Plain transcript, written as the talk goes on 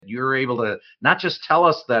you're able to not just tell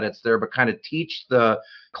us that it's there, but kind of teach the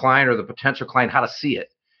client or the potential client how to see it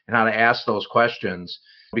and how to ask those questions,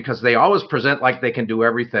 because they always present like they can do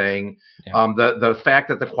everything. Yeah. The fact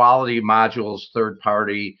that the quality module is third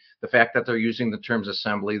party, the fact that they're using the terms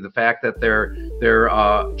assembly, the fact that their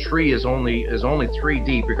tree is only 3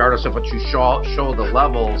 deep, regardless of what you show the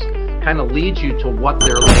levels, kind of leads you to what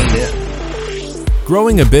they're laying in.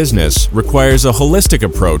 Growing a business requires a holistic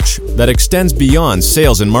approach that extends beyond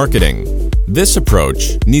sales and marketing. This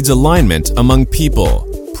approach needs alignment among people,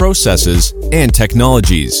 processes, and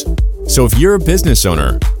technologies. So if you're a business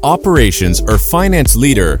owner, operations, or finance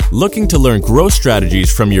leader looking to learn growth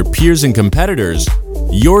strategies from your peers and competitors,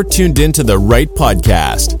 you're tuned into the right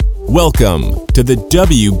podcast. Welcome to the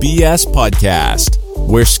WBS Podcast,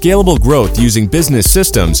 where scalable growth using business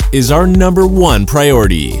systems is our number one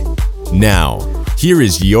priority. Now, here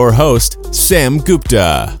is your host, Sam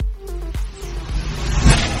Gupta.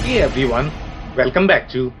 Hey everyone, welcome back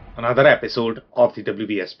to another episode of the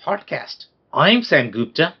WBS Podcast. I'm Sam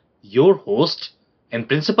Gupta, your host and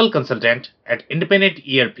principal consultant at independent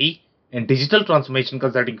ERP and digital transformation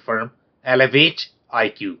consulting firm Elevate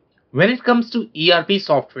IQ. When it comes to ERP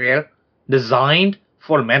software designed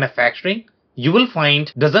for manufacturing, you will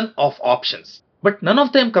find dozens of options, but none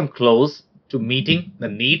of them come close to meeting the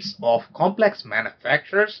needs of complex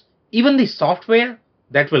manufacturers. Even the software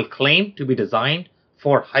that will claim to be designed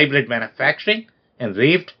for hybrid manufacturing and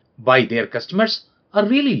raved by their customers are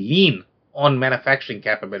really lean on manufacturing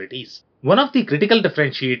capabilities. One of the critical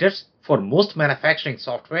differentiators for most manufacturing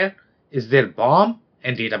software is their BOM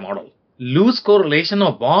and data model. Loose correlation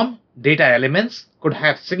of BOM data elements could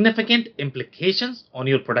have significant implications on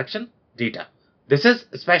your production data. This is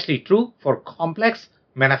especially true for complex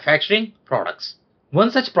manufacturing products.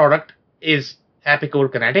 One such product is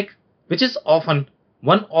Epicor Kinetic, which is often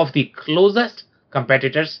one of the closest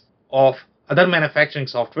competitors of other manufacturing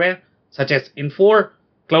software such as Infor,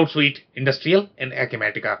 Cloud Suite, Industrial, and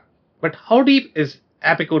Acumatica. But how deep is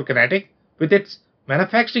Epicor Kinetic with its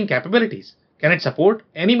manufacturing capabilities? Can it support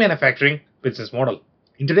any manufacturing business model?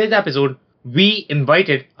 In today's episode, we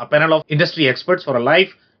invited a panel of industry experts for a live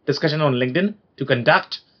discussion on LinkedIn to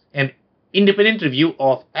conduct an independent review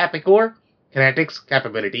of Epicor Kinetic's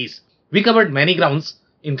capabilities. We covered many grounds,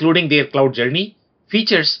 including their cloud journey,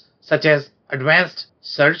 features such as advanced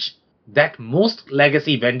search that most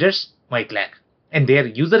legacy vendors might lack, and their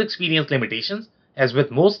user experience limitations as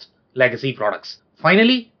with most legacy products.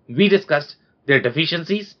 Finally, we discussed their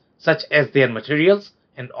deficiencies such as their materials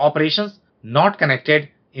and operations not connected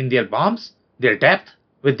in their BOMs, their depth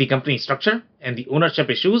with the company structure, and the ownership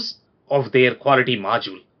issues of their quality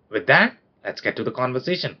module. With that, let's get to the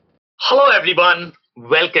conversation. Hello everyone,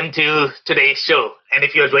 welcome to today's show. And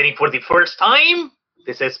if you're joining for the first time,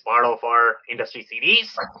 this is part of our industry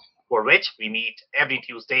series for which we meet every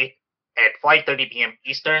Tuesday at 5:30 p.m.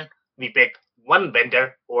 Eastern. We pick one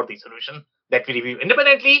vendor or the solution that we review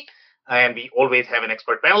independently, and we always have an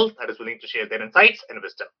expert panel that is willing to share their insights and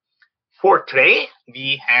wisdom. For today,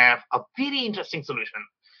 we have a very interesting solution,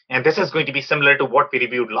 and this is going to be similar to what we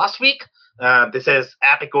reviewed last week. This is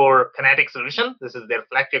Epicor Kinetic solution. This is their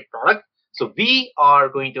flagship product. So we are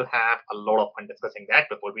going to have a lot of fun discussing that.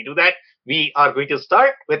 Before we do that, we are going to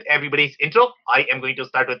start with everybody's intro. I am going to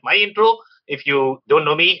start with my intro. If you don't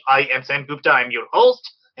know me, I am Sam Gupta. I'm your host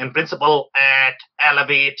and principal at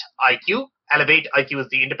Elevate IQ. Elevate IQ is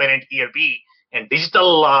the independent ERP and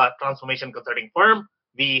digital transformation consulting firm.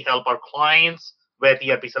 We help our clients with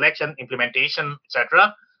ERP selection, implementation,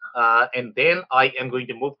 etc. And then I am going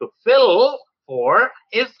to move to Phil for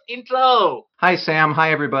his intro. Hi, Sam.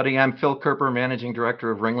 Hi, everybody. I'm Phil Kerper, Managing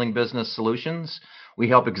Director of Ringling Business Solutions. We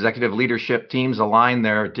help executive leadership teams align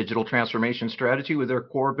their digital transformation strategy with their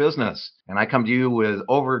core business. And I come to you with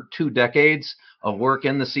over 2 decades of work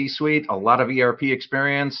in the C-suite, a lot of ERP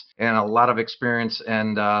experience, and a lot of experience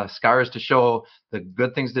and scars to show the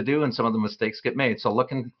good things to do and some of the mistakes get made. So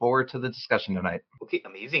looking forward to the discussion tonight. Okay,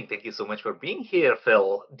 amazing. Thank you so much for being here,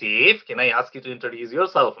 Phil. Dave, can I ask you to introduce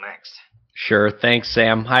yourself next? Sure. Thanks,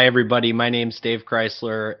 Sam. Hi, everybody. My name's Dave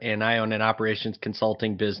Chrysler, and I own an operations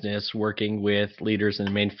consulting business working with leaders in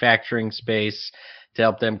the manufacturing space to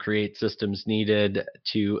help them create systems needed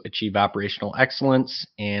to achieve operational excellence.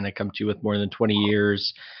 And I come to you with more than 20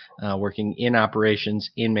 years working in operations,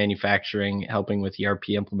 in manufacturing, helping with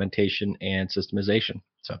ERP implementation and systemization.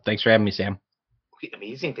 So thanks for having me, Sam. Okay,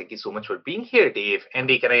 amazing. Thank you so much for being here, Dave.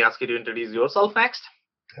 Andy, can I ask you to introduce yourself next?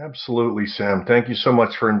 Absolutely, Sam. Thank you so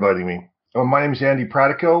much for inviting me. My name is Andy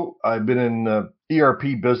Pratico. I've been in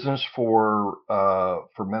ERP business for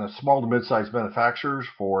small to mid-sized manufacturers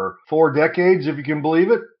for 4 decades, if you can believe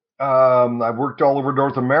it. I've worked all over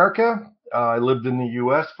North America. I lived in the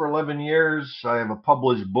US for 11 years. I have a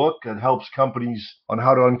published book that helps companies on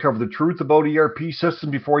how to uncover the truth about ERP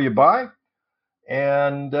systems before you buy.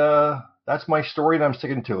 And that's my story, and I'm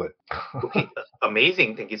sticking to it. Okay,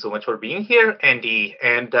 amazing. Thank you so much for being here, Andy.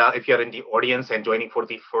 And if you're in the audience and joining for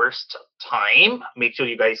the first time, make sure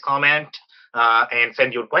you guys comment and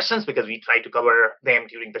send your questions, because we try to cover them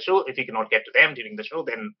during the show. If you cannot get to them during the show,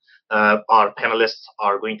 then our panelists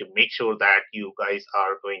are going to make sure that you guys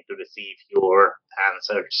are going to receive your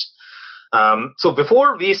answers. So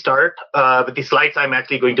before we start with the slides, I'm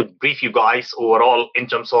actually going to brief you guys overall in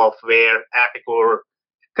terms of where Epicor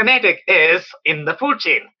Kinetic is in the food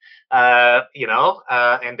chain.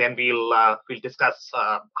 And then we'll discuss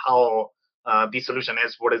how the solution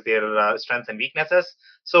is, what is their strengths and weaknesses.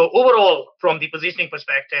 So overall, from the positioning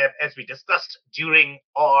perspective, as we discussed during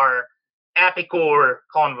our Epicor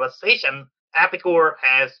conversation, Epicor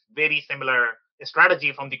has very similar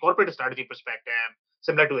strategy from the corporate strategy perspective,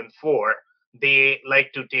 similar to Infor. They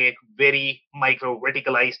like to take very micro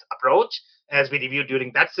verticalized approach, as we reviewed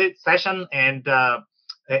during that session. And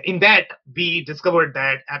in that, we discovered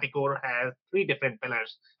that Epicor has three different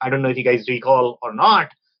pillars. I don't know if you guys recall or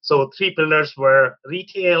not. So three pillars were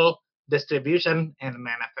retail, distribution, and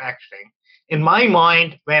manufacturing. In my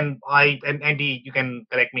mind, and Andy, you can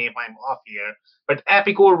correct me if I'm off here, but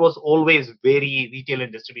Epicor was always very retail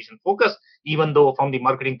and distribution focused, even though from the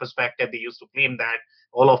marketing perspective, they used to claim that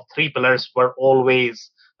all of three pillars were always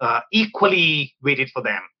equally weighted for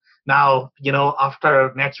them. Now,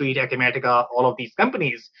 after NetSuite, Acumatica, all of these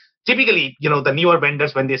companies, typically, the newer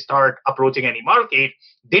vendors, when they start approaching any market,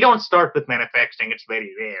 they don't start with manufacturing. It's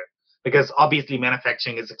very rare, because obviously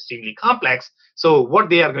manufacturing is extremely complex. So what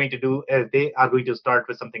they are going to do is they are going to start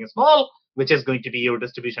with something small, which is going to be your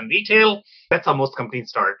distribution retail. That's how most companies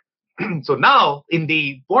start. So now, in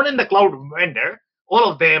the born in the cloud vendor, all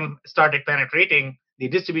of them started penetrating the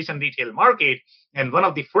distribution retail market. And one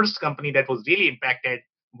of the first company that was really impacted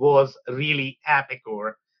was really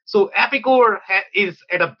Epicor. So Epicor is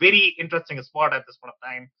at a very interesting spot at this point of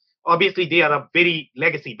time. Obviously, they are a very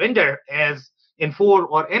legacy vendor, as Infor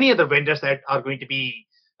or any other vendors that are going to be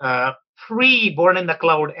pre-born in the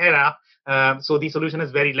cloud era. So the solution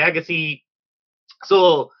is very legacy.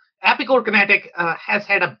 So Epicor Kinetic has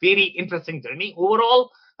had a very interesting journey overall,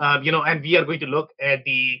 and we are going to look at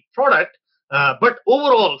the product. But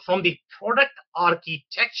overall, from the product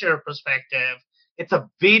architecture perspective, it's a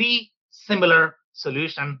very similar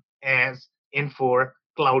solution as Infor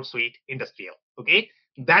Cloud Suite Industrial. Okay,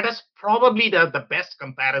 that is probably the best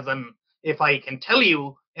comparison, if I can tell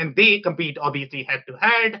you. And they compete obviously head to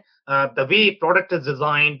head. The way product is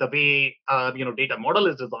designed, the way data model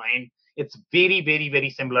is designed, it's very, very, very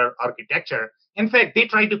similar architecture. In fact, they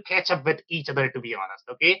try to catch up with each other, to be honest.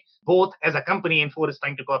 Okay, both as a company, Infor is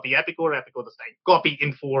trying to copy Epicor is trying to copy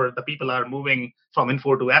Infor. The people are moving from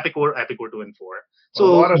Infor to Epicor to Infor. So a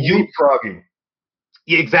lot of leapfrogging.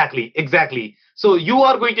 Yeah, exactly. So you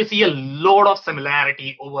are going to see a lot of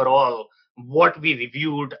similarity overall. What we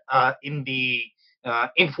reviewed in the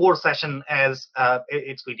Infor session, as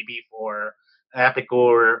it's going to be for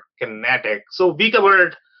Epicor Kinetic. So we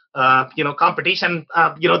covered competition.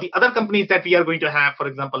 The other companies that we are going to have, for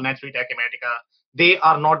example, NetSuite, Acumatica, they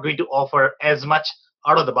are not going to offer as much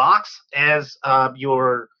out of the box as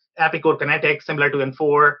your Epicor Kinetic, similar to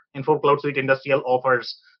Infor Cloud Suite Industrial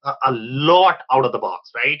offers a lot out of the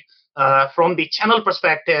box, right? From the channel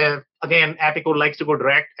perspective, again, Epicor likes to go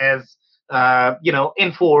direct, as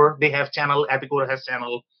Infor, they have channel, Epicor has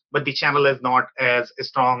channel, but the channel is not as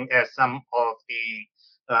strong as some of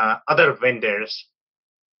the other vendors.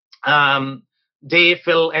 Dave,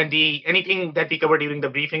 Phil, Andy, anything that we covered during the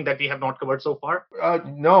briefing that we have not covered so far?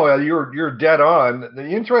 No, you're dead on. The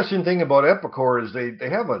interesting thing about Epicor is they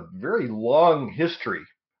have a very long history.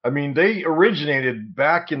 I mean, they originated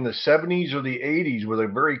back in the 70s or the 80s with a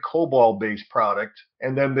very COBOL-based product,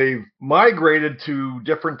 and then they've migrated to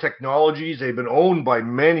different technologies. They've been owned by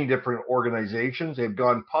many different organizations. They've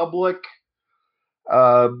gone public.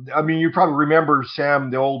 You probably remember, Sam,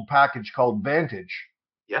 the old package called Vantage.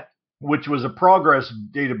 Yeah. Which was a Progress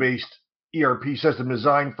database ERP system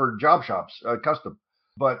designed for job shops, custom.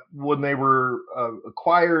 But when they were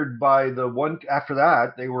acquired by after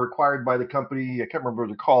that, they were acquired by the company, I can't remember what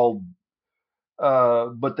they're called,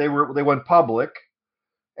 but they went public.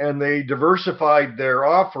 and they diversified their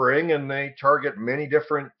offering, and they target many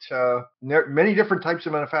different types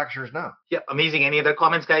of manufacturers now. Yeah, amazing. Any other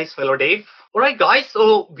comments, guys? Fellow Dave. All right, guys.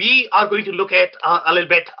 So we are going to look at a little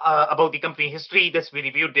bit about the company history. This we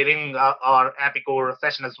reviewed during our Apicor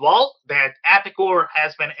session as well. That Apicor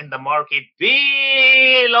has been in the market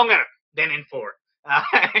way longer than Infor.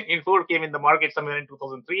 Infor came in the market somewhere in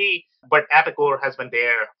 2003, but Apicor has been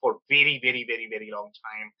there for very, very, very, very long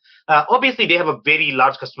time. Obviously, they have a very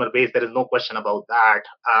large customer base. There is no question about that.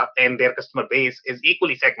 And their customer base is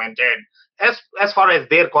equally segmented. As far as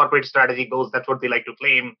their corporate strategy goes, that's what they like to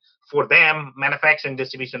claim. For them, manufacturing,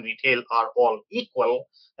 distribution, retail are all equal.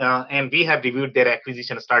 And we have reviewed their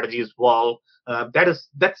acquisition strategy as well.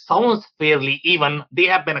 That sounds fairly even. They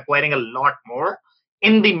have been acquiring a lot more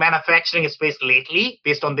in the manufacturing space lately,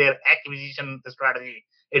 based on their acquisition strategy.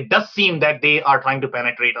 It does seem that they are trying to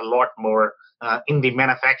penetrate a lot more in the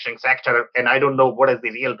manufacturing sector. And I don't know what is the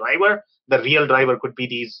real driver. The real driver could be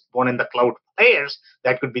these born-in-the-cloud players.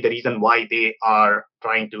 That could be the reason why they are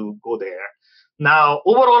trying to go there. Now,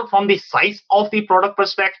 overall, from the size of the product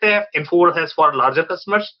perspective, Infor has far larger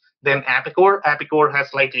customers than Apicor. Apicor has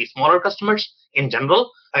slightly smaller customers in general.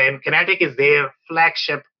 And Kinetic is their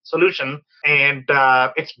flagship solution, and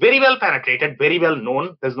it's very well penetrated, very well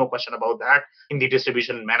known. There's no question about that in the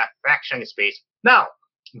distribution manufacturing space. Now,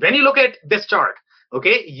 when you look at this chart,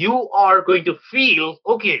 okay, you are going to feel,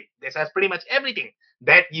 okay, this has pretty much everything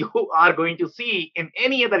that you are going to see in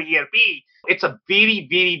any other ERP. It's a very,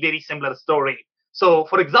 very, very similar story. So,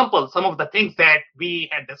 for example, some of the things that we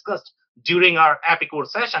had discussed during our Apicor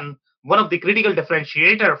session, one of the critical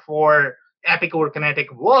differentiator for Apicor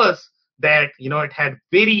Kinetic was that it had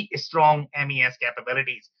very strong MES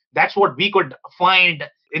capabilities. That's what we could find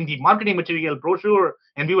in the marketing material brochure,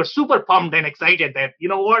 and we were super pumped and excited that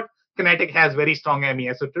Kinetic has very strong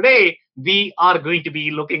MES. So today we are going to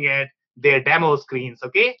be looking at their demo screens.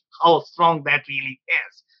 Okay, how strong that really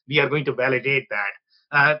is. We are going to validate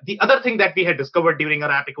that. The other thing that we had discovered during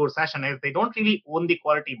our Apicor session is they don't really own the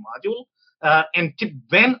quality module.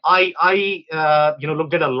 When I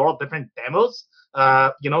looked at a lot of different demos,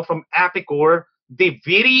 from Apicor, they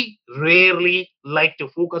very rarely like to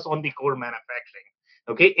focus on the core manufacturing.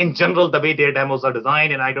 Okay, in general, the way their demos are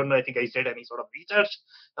designed, and I don't know if you guys did any sort of research,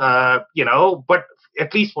 but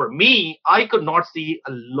at least for me, I could not see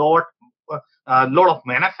a lot of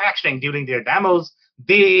manufacturing during their demos.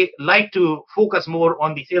 They like to focus more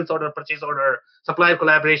on the sales order, purchase order, supplier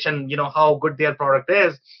collaboration, how good their product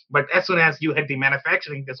is. But as soon as you hit the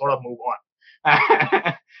manufacturing, they sort of move on.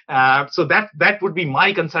 So that would be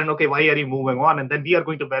my concern. Okay, why are you moving on? And then we are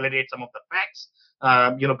going to validate some of the facts,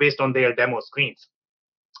 based on their demo screens.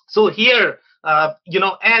 So here,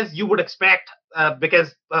 as you would expect,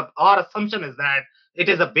 because our assumption is that it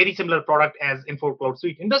is a very similar product as Infor Cloud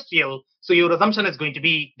Suite Industrial. So your assumption is going to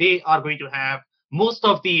be they are going to have most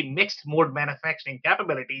of the mixed mode manufacturing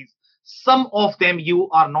capabilities. Some of them you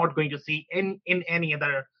are not going to see in any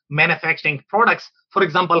other manufacturing products. For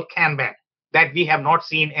example, Kanban, that we have not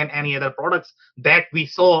seen in any other products that we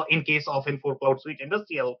saw in case of Infor Cloud Suite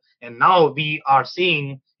Industrial. And now we are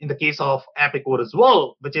seeing in the case of Apicor as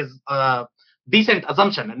well, which is a decent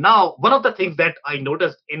assumption. And now, one of the things that I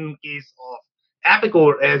noticed in case of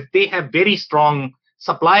Apicor is they have very strong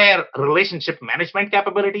supplier relationship management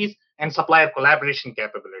capabilities and supplier collaboration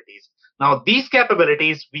capabilities. Now, these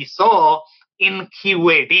capabilities we saw in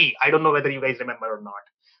QAD. I don't know whether you guys remember or not.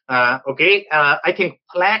 I think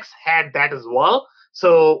Plex had that as well.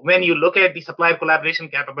 So when you look at the supplier collaboration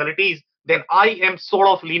capabilities, then I am sort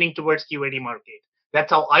of leaning towards QAD market. That's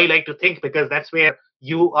how I like to think, because that's where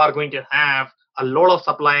you are going to have a lot of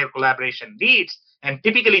supplier collaboration needs. And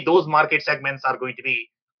typically those market segments are going to be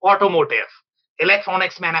automotive,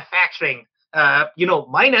 electronics manufacturing,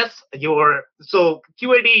 minus so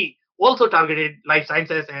QAD also targeted life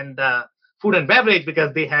sciences and food and beverage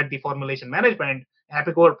because they had the formulation management.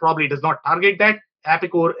 Apicor probably does not target that.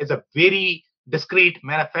 Apicor is a very discrete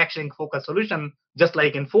manufacturing focused solution, just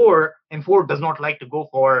like Infor. Infor does not like to go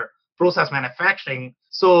for process manufacturing.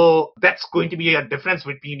 So that's going to be a difference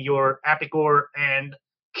between your Apicor and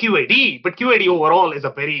QAD. But QAD overall is a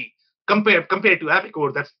very, compared to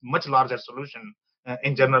Apicor, that's much larger solution.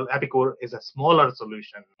 In general, Apicor is a smaller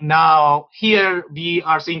solution. Now, here we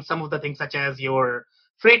are seeing some of the things such as your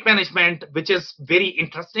freight management, which is very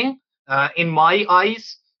interesting in my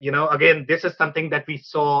eyes. Again, this is something that we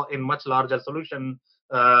saw in much larger solution,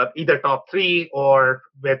 either top 3 or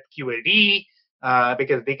with QAD,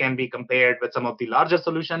 because they can be compared with some of the larger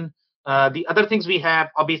solution. The other things we have,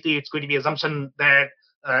 obviously, it's going to be assumption that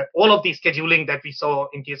all of the scheduling that we saw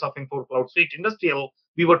in case of Infor Cloud Suite Industrial,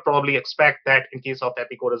 we would probably expect that in case of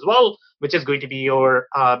Epicor as well, which is going to be your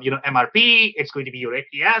MRP, it's going to be your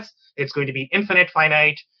APS, it's going to be infinite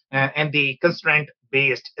finite, and the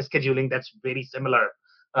constraint-based scheduling that's very similar.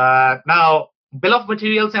 Now, bill of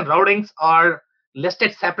materials and routings are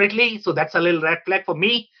listed separately, so that's a little red flag for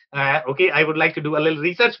me. Okay, I would like to do a little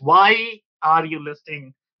research. Why are you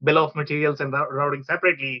listing bill of materials and routing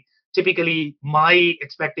separately? Typically, my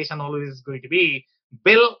expectation always is going to be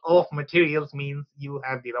bill of materials means you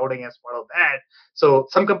have the routing as part of that. So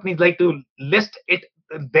some companies like to list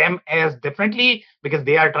them as differently because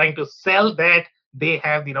they are trying to sell that they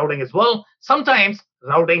have the routing as well. Sometimes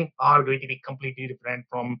routing are going to be completely different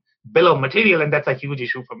from bill of material, and that's a huge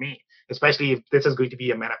issue for me, especially if this is going to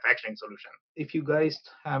be a manufacturing solution. If you guys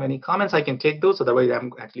have any comments, I can take those. Otherwise,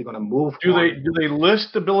 I'm actually going to move. Do they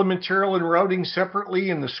list the bill of material and routing separately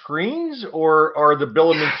in the screens, or are the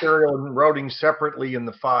bill of material and routing separately in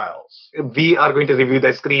the files? We are going to review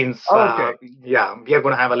the screens. Okay. We are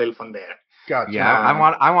going to have a little fun there. Gotcha. Yeah,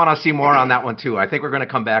 I want to see more on that one too. I think we're going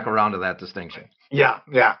to come back around to that distinction. Yeah.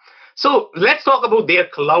 So let's talk about their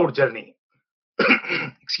cloud journey.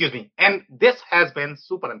 Excuse me. And this has been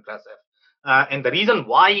super impressive. And the reason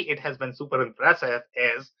why it has been super impressive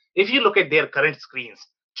is if you look at their current screens,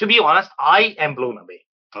 to be honest, I am blown away.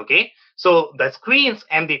 Okay. So the screens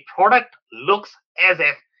and the product looks as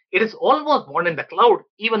if it is almost born in the cloud,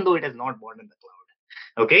 even though it is not born in the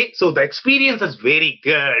cloud. Okay. So the experience is very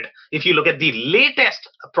good. If you look at the latest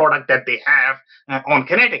product that they have on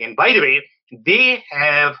Kinetic, and by the way, they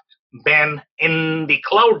have been in the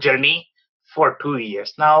cloud journey for 2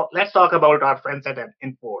 years. Now, let's talk about our friends at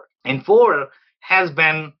Infor. Infor has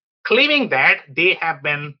been claiming that they have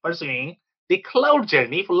been pursuing the cloud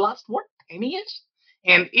journey for the last, 10 years?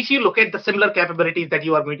 And if you look at the similar capabilities that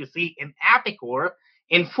you are going to see in Epicor,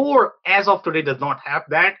 Infor, as of today, does not have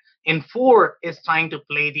that. Infor is trying to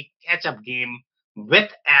play the catch-up game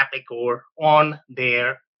with Epicor on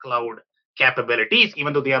their cloud capabilities,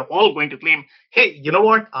 even though they are all going to claim, hey, you know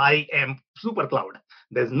what? I am super cloud.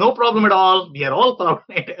 There's no problem at all. We are all cloud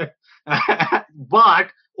native. But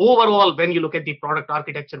overall, when you look at the product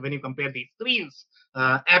architecture, when you compare these screens,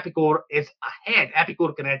 Epicor is ahead.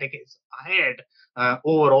 Epicor Kinetic is ahead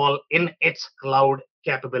overall in its cloud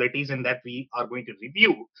capabilities, and that we are going to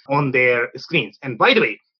review on their screens. And by the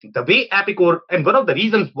way, the way Epicor, and one of the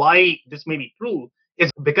reasons why this may be true is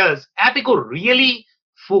because Epicor really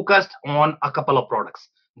focused on a couple of products.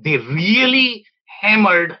 They really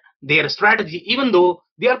hammered their strategy, even though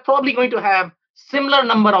they are probably going to have similar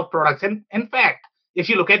number of products. And in fact, if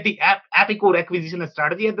you look at the Epicor acquisition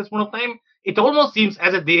strategy at this point of time, it almost seems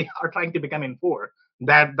as if they are trying to become Infor,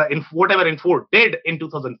 that whatever Infor did in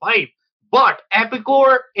 2005. But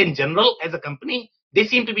Epicor in general as a company, they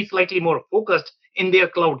seem to be slightly more focused in their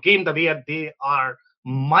cloud game, the way they are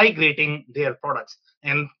migrating their products.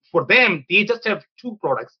 And for them, they just have 2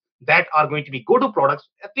 products that are going to be go-to products.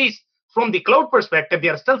 At least from the cloud perspective, they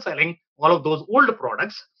are still selling all of those old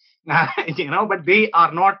products, but they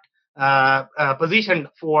are not positioned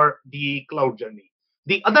for the cloud journey.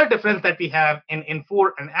 The other difference that we have in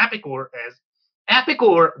Infor and Epicor is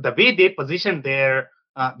Epicor, the way they position their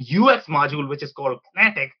UX module, which is called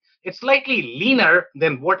Kinetic, it's slightly leaner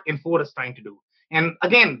than what Infor is trying to do. And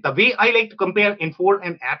again, the way I like to compare Infor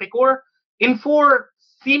and Epicor, Infor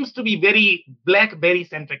seems to be very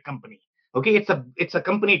BlackBerry-centric company. Okay, it's a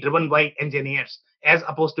company driven by engineers as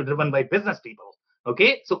opposed to driven by business people.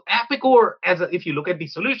 Okay, so Epicor, if you look at the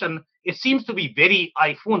solution, it seems to be very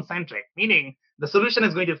iPhone-centric, meaning the solution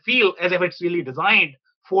is going to feel as if it's really designed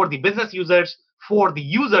for the business users, for the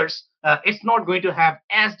users. It's not going to have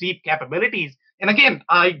as deep capabilities. And again,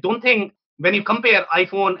 I don't think when you compare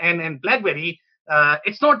iPhone and BlackBerry,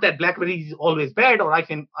 it's not that BlackBerry is always bad or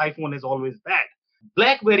iPhone is always bad.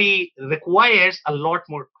 BlackBerry requires a lot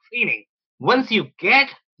more training. Once you get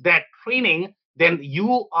that training, then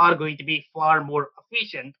you are going to be far more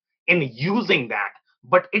efficient in using that.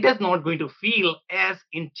 But it is not going to feel as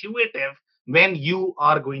intuitive when you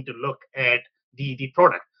are going to look at the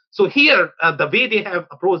product. So here, the way they have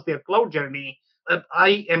approached their cloud journey,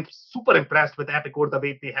 I am super impressed with Epicor, the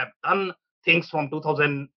way they have done things from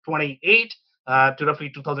 2028 to roughly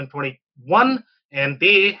 2021. And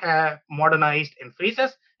they have modernized in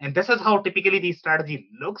phases. And this is how typically the strategy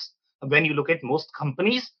looks. When you look at most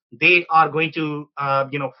companies, they are going to,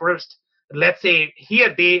 first, let's say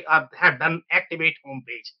here they have done Activate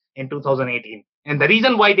homepage in 2018. And the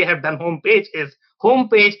reason why they have done homepage is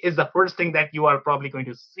the first thing that you are probably going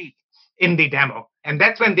to see in the demo. And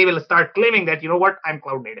that's when they will start claiming that, you know what, I'm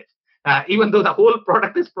cloud native. Even though the whole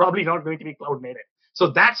product is probably not going to be cloud native. So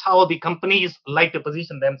that's how the companies like to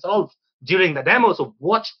position themselves during the demo. So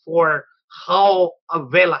watch for how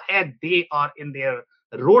well ahead they are in their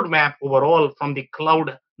roadmap overall from the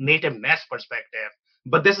cloud nativeness perspective.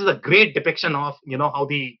 But this is a great depiction of how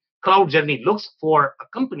the cloud journey looks for a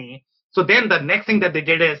company. So then the next thing that they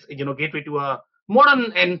did is gateway to a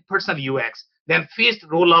modern and personal UX. Then phased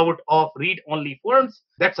rollout of read-only forms.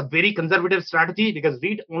 That's a very conservative strategy because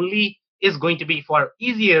read-only is going to be far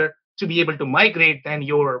easier to be able to migrate than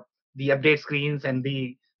the update screens and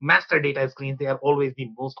the master data screens. They are always the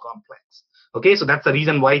most complex. Okay, so that's the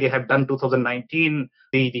reason why they have done 2019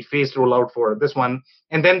 the phased rollout for this one.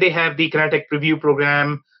 And then they have the kinetic preview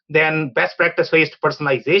program, then best practice based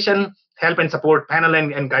personalization, help and support panel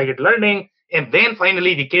and guided learning. And then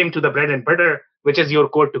finally, they came to the bread and butter, which is your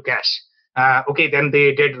code to cache. Okay, then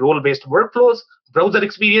they did role-based workflows. Browser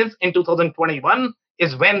experience in 2021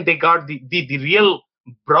 is when they got the real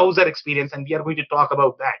browser experience, and we are going to talk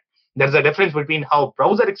about that. There's a difference between how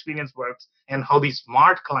browser experience works and how the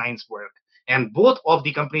smart clients work. And both of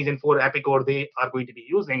the companies in for Epicor, they are going to be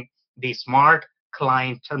using the smart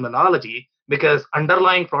client terminology because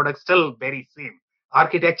underlying products still very same.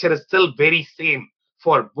 Architecture is still very same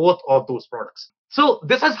for both of those products. So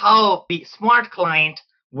this is how the smart client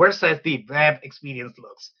versus the web experience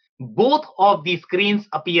looks. Both of the screens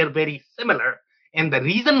appear very similar. And the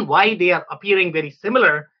reason why they are appearing very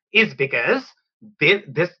similar is because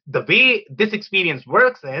the way this experience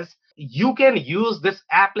works is you can use this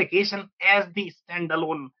application as the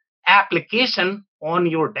standalone application on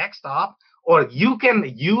your desktop, or you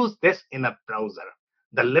can use this in a browser.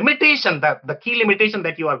 The key limitation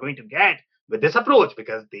that you are going to get with this approach,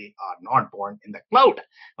 because they are not born in the cloud.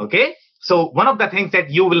 Okay. So one of the things that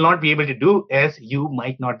you will not be able to do is you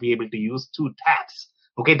might not be able to use two tabs.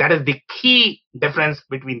 Okay. That is the key difference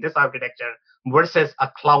between this architecture versus a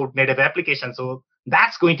cloud native application. So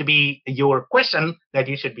that's going to be your question that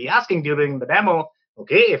you should be asking during the demo.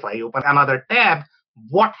 Okay. If I open another tab,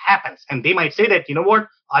 what happens? And they might say that, you know what,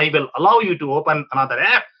 I will allow you to open another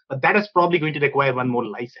app, but that is probably going to require one more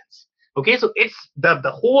license. Okay. So it's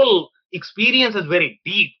the whole experience is very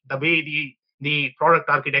deep, the way the product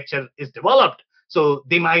architecture is developed. So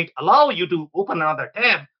they might allow you to open another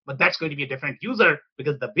tab, but that's going to be a different user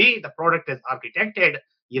because the way the product is architected,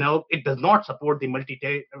 it does not support the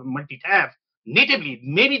multi-tab natively.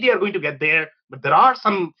 Maybe they are going to get there, but there are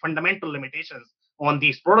some fundamental limitations on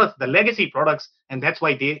these products, the legacy products, and that's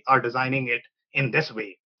why they are designing it in this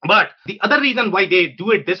way. But the other reason why they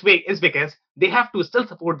do it this way is because they have to still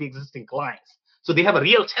support the existing clients. So they have a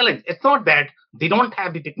real challenge. It's not that they don't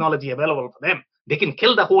have the technology available for them. They can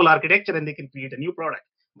kill the whole architecture and they can create a new product.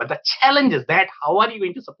 But the challenge is that how are you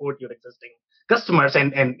going to support your existing customers?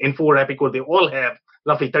 And in for Epicor, they all have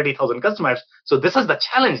roughly 30,000 customers. So this is the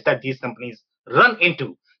challenge that these companies run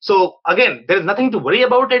into. So again, there is nothing to worry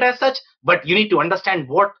about it as such, but you need to understand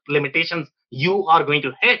what limitations you are going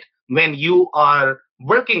to hit when you are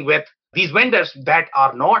working with these vendors that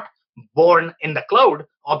are not born in the cloud.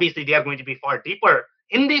 Obviously, they are going to be far deeper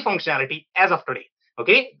in the functionality as of today.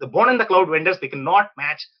 Okay, the born in the cloud vendors, they cannot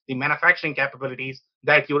match the manufacturing capabilities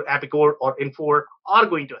that your Epicor or Infor are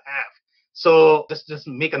going to have. So just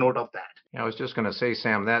make a note of that. Yeah, I was just going to say,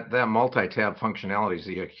 Sam, that multi-tab functionality is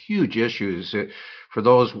a huge issue. For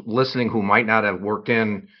those listening who might not have worked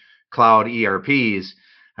in cloud ERPs,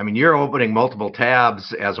 I mean, you're opening multiple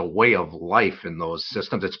tabs as a way of life in those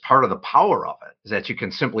systems. It's part of the power of it, is that you can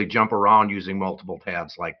simply jump around using multiple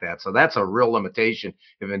tabs like that. So that's a real limitation,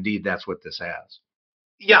 if indeed that's what this has.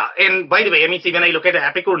 Yeah, and by the way, I mean, see, when I look at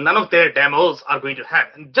Epicor, none of their demos are going to have.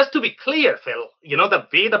 And just to be clear, Phil, the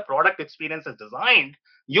way the product experience is designed,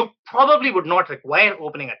 you probably would not require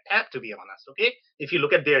opening a tab, to be honest, okay? If you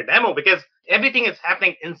look at their demo, because everything is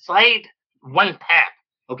happening inside one tab.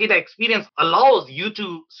 Okay, the experience allows you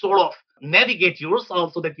to sort of navigate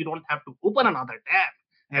yourself so that you don't have to open another tab.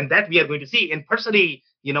 And that we are going to see. And personally,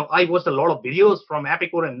 I watched a lot of videos from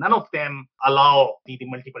Epicor and none of them allow the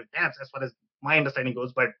multiple tabs as far as my understanding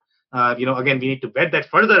goes. But, again, we need to vet that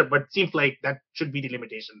further, but it seems like that should be the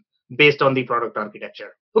limitation based on the product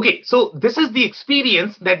architecture. Okay, so this is the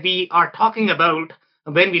experience that we are talking about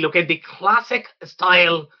when we look at the classic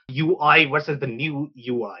style UI versus the new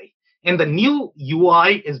UI. And the new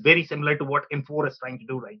UI is very similar to what Infor is trying to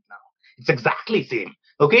do right now. It's exactly same.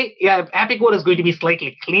 Okay, yeah, Epicor is going to be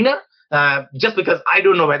slightly cleaner, just because I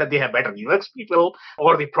don't know whether they have better UX people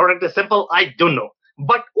or the product is simple. I don't know.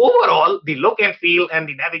 But overall, the look and feel and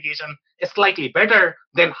the navigation is slightly better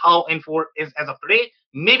than how Infor is as of today.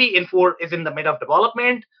 Maybe Infor is in the mid of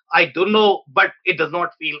development. I don't know, but it does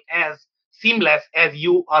not feel as seamless as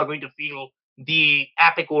you are going to feel the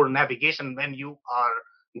Epicor navigation when you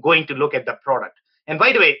are going to look at the product. And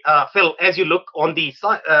by the way, Phil, as you look on the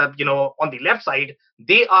on the left side,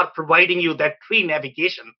 they are providing you that tree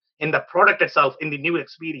navigation in the product itself in the new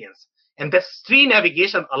experience. And this tree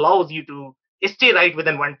navigation allows you to stay right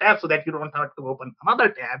within one tab so that you don't have to open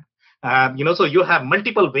another tab. So you have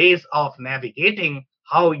multiple ways of navigating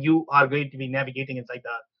how you are going to be navigating inside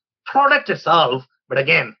the product itself. But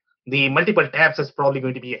again, the multiple tabs is probably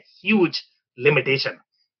going to be a huge limitation.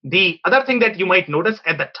 The other thing that you might notice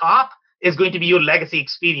at the top is going to be your legacy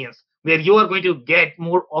experience, where you are going to get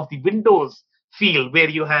more of the Windows feel, where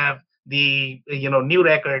you have the new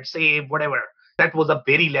record, save, whatever. That was a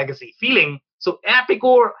very legacy feeling. So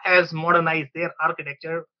Epicor has modernized their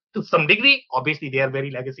architecture to some degree. Obviously, they are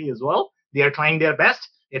very legacy as well. They are trying their best.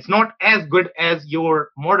 It's not as good as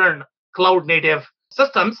your modern cloud native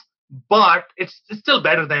systems, but it's still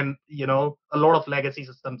better than a lot of legacy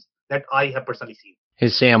systems that I have personally seen. Hey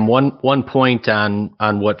Sam, one point on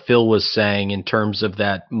what Phil was saying in terms of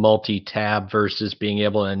that multi-tab versus being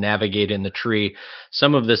able to navigate in the tree.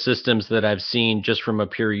 Some of the systems that I've seen, just from a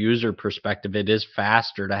pure user perspective, it is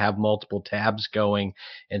faster to have multiple tabs going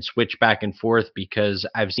and switch back and forth, because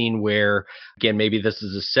I've seen where, again, maybe this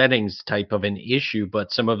is a settings type of an issue,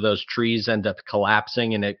 but some of those trees end up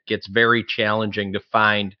collapsing and it gets very challenging to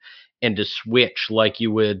find and to switch like you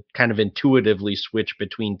would kind of intuitively switch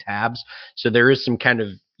between tabs. So there is some kind of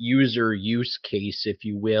user use case, if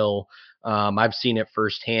you will. I've seen it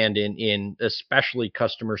firsthand in especially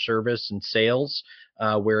customer service and sales,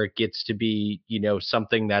 where it gets to be,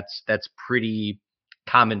 something that's pretty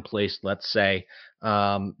commonplace, let's say,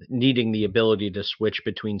 needing the ability to switch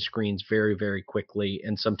between screens very, very quickly.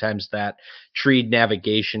 And sometimes that tree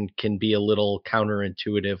navigation can be a little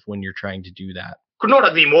counterintuitive when you're trying to do that. Could not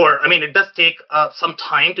agree more. I mean, it does take some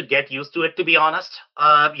time to get used to it, to be honest.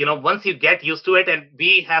 Once you get used to it, and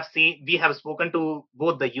we have spoken to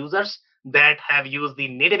both the users that have used the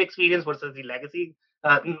native experience versus the legacy,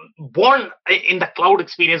 born in the cloud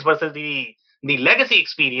experience versus the legacy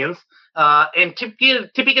experience. And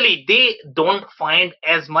typically, they don't find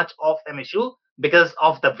as much of an issue because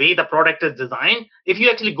of the way the product is designed. If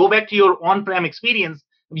you actually go back to your on-prem experience,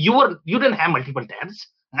 you didn't have multiple tabs.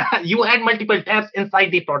 You had multiple tabs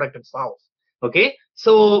inside the product itself. Okay,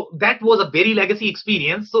 so that was a very legacy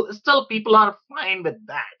experience. So still people are fine with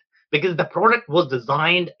that because the product was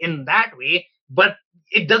designed in that way, but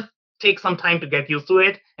it does take some time to get used to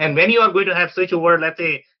it. And when you are going to have switch over, let's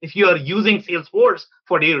say if you are using Salesforce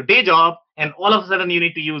for your day job and all of a sudden you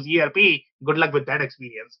need to use ERP, good luck with that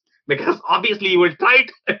experience, because obviously you will try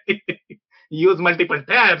to use multiple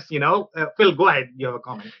tabs. Phil, go ahead. You have a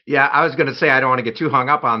comment. Yeah, I was going to say, I don't want to get too hung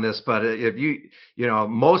up on this, but if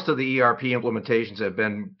most of the ERP implementations have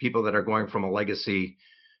been people that are going from a legacy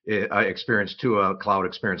experience to a cloud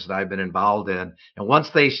experience that I've been involved in. And once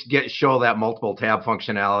they show that multiple tab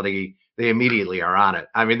functionality, they immediately are on it.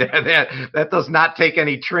 I mean, that does not take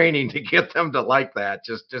any training to get them to like that,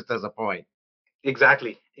 just as a point.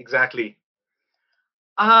 Exactly.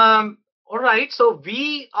 All right, so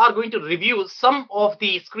we are going to review some of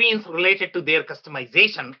the screens related to their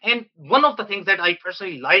customization. And one of the things that I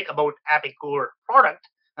personally like about Epicor product,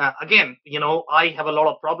 again, I have a lot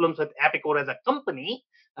of problems with Epicor as a company.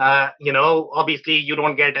 Obviously you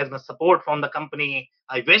don't get as much support from the company.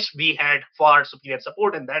 I wish we had far superior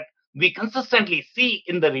support, and that we consistently see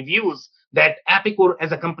in the reviews that Epicor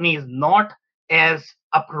as a company is not as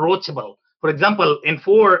approachable. For example,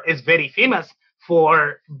 Infor is very famous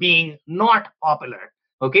for being not popular.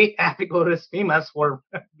 Okay, Epicor is famous for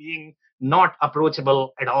being not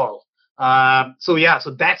approachable at all. So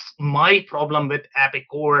that's my problem with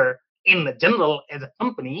Epicor in general as a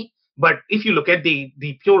company. But if you look at the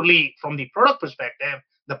purely from the product perspective,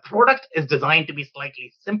 the product is designed to be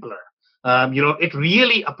slightly simpler. It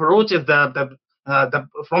really approaches the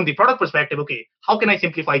from the product perspective. Okay, how can I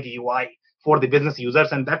simplify the UI for the business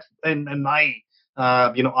users? And that's in my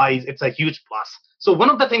eyes, it's a huge plus. So one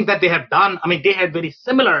of the things that they have done, I mean, they had very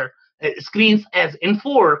similar screens as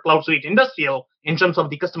Infor Cloud Suite Industrial in terms of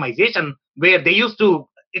the customization, where they used to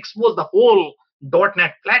expose the whole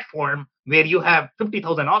 .NET platform, where you have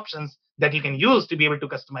 50,000 options that you can use to be able to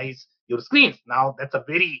customize your screens. Now, that's a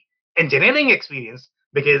very engineering experience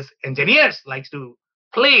because engineers like to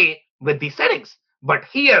play with the settings. But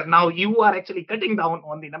here, now you are actually cutting down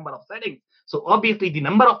on the number of settings. So obviously, the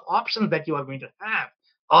number of options that you are going to have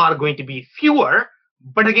are going to be fewer.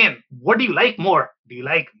 But again, what do you like more? Do you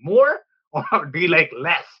like more or do you like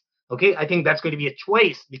less? Okay, I think that's going to be a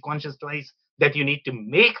choice, the conscious choice that you need to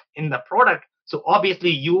make in the product. So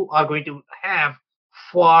obviously, you are going to have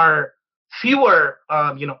far fewer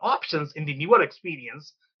options in the newer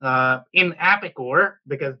experience in Epicor,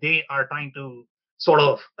 because they are trying to sort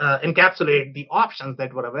of encapsulate the options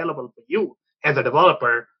that were available for you as a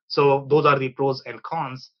developer. So those are the pros and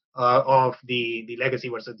cons of the legacy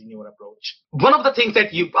versus the newer approach. One of the things that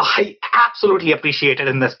I absolutely appreciated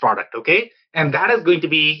in this product, okay, and that is going to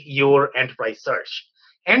be your enterprise search.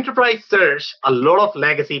 Enterprise search, a lot of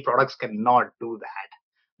legacy products cannot do that.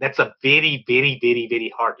 That's a very, very, very,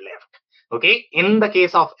 very hard lift. Okay, in the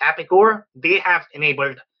case of Epicor, they have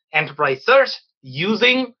enabled enterprise search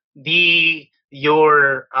using Kinetic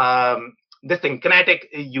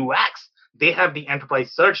UX. They have the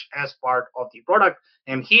enterprise search as part of the product,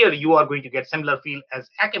 and here you are going to get similar feel as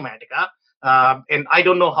Acumatica. And I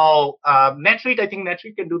don't know how NetSuite. I think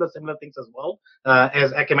NetSuite can do the similar things as well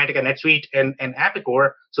as Acumatica, NetSuite, and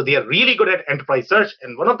Epicor. So they are really good at enterprise search.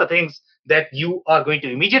 And one of the things that you are going to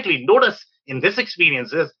immediately notice in this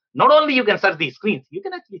experience is not only you can search these screens, you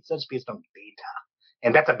can actually search based on data.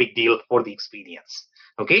 And that's a big deal for the experience.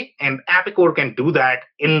 Okay, and Epicor can do that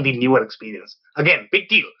in the newer experience. Again, big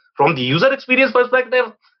deal. From the user experience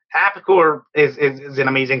perspective, Epicor is an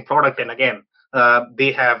amazing product. And again,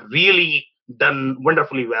 they have really done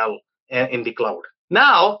wonderfully well in the cloud.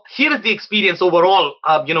 Now, here is the experience overall.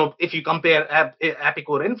 If you compare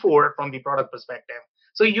Epicor Infor from the product perspective,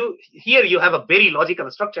 so here you have a very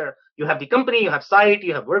logical structure. You have the company, you have site,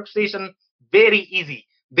 you have workstation. Very easy.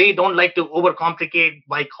 They don't like to overcomplicate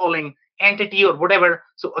by calling entity or whatever.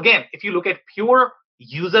 So again, if you look at pure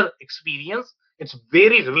user experience, it's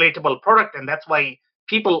very relatable product, and that's why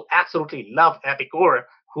people absolutely love Epicor,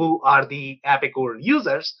 who are the Epicor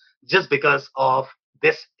users, just because of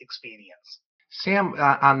this experience. Sam,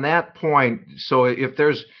 on that point, so if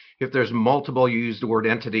there's multiple, you use the word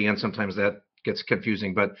entity, and sometimes that gets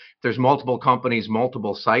confusing, but if there's multiple companies,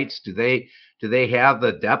 multiple sites, do they have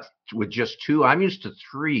the depth with just two? I'm used to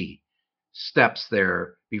 3 steps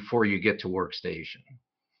there before you get to workstation.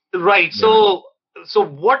 Right. Yeah. So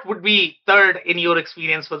what would be third in your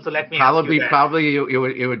experience? So let me ask you that. Probably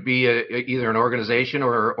it would be either an organization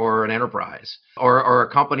or an enterprise or a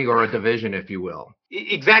company or a division, if you will.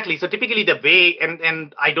 Exactly. So typically the way,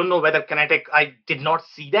 and I don't know whether Kinetic, I did not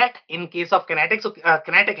see that in case of Kinetic. So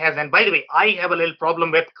Kinetic has, and by the way, I have a little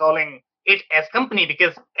problem with calling it as company,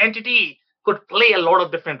 because entity could play a lot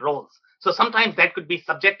of different roles. So sometimes that could be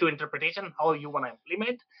subject to interpretation, how you want to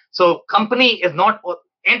implement. So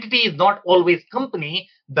entity is not always company,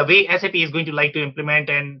 the way SAP is going to like to implement,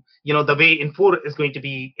 and the way Infor is going to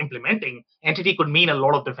be implementing. Entity could mean a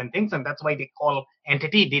lot of different things, and that's why they call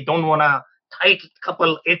entity. They don't want to tight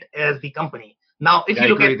couple it as the company. Now, if you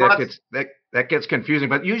look at products, that gets confusing,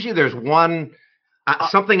 but usually there's one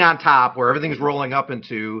something on top where everything's rolling up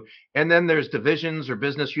into, and then there's divisions or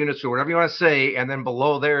business units or whatever you want to say, and then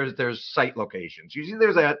below there's site locations. Usually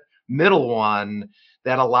there's that middle one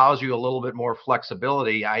that allows you a little bit more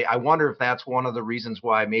flexibility. I wonder if that's one of the reasons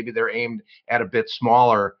why maybe they're aimed at a bit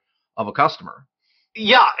smaller of a customer.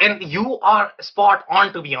 Yeah, and you are spot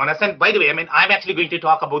on, to be honest. And by the way, I'm actually going to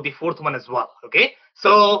talk about the fourth one as well. Okay,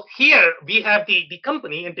 so here we have the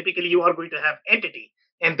company, and typically you are going to have entity,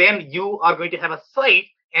 and then you are going to have a site,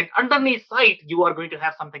 and underneath site you are going to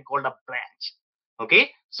have something called a branch.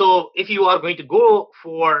 Okay, so if you are going to go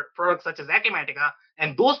for products such as Acumatica,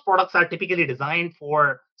 and those products are typically designed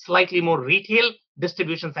for slightly more retail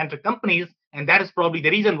distribution-centric companies, and that is probably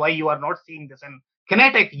the reason why you are not seeing this in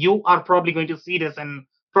Kinetic. You are probably going to see this in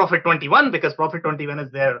Profit 21, because Profit 21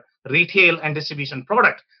 is their retail and distribution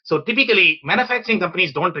product. So typically, manufacturing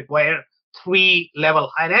companies don't require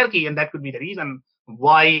 3-level hierarchy, and that could be the reason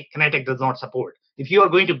why Kinetic does not support. If you are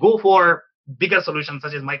going to go for bigger solutions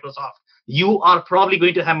such as Microsoft, you are probably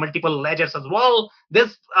going to have multiple ledgers as well.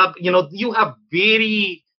 This, you have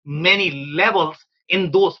very many levels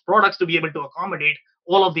in those products to be able to accommodate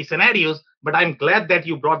all of these scenarios. But I'm glad that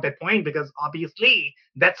you brought that point, because obviously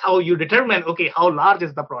that's how you determine, okay, how large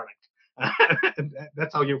is the product?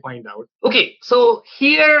 That's how you find out. Okay, so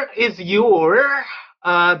here is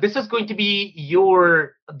this is going to be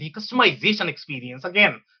the customization experience.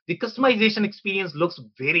 Again, the customization experience looks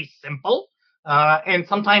very simple. And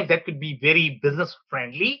sometimes that could be very business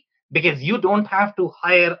friendly, because you don't have to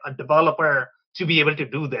hire a developer to be able to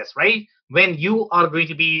do this, right? When you are going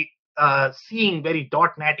to be seeing very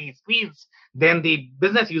 .NET-y screens, then the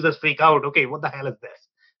business users freak out. Okay, what the hell is this?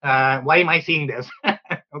 Why am I seeing this?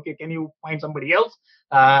 Okay, can you find somebody else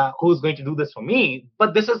who's going to do this for me?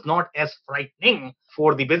 But this is not as frightening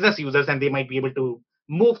for the business users, and they might be able to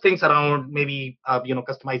move things around, maybe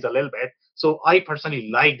customize a little bit. So I personally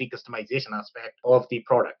like the customization aspect of the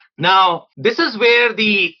product. Now, this is where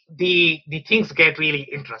the things get really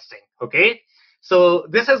interesting. Okay. So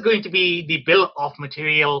this is going to be the bill of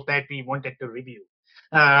material that we wanted to review.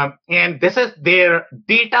 And this is their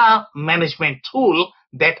data management tool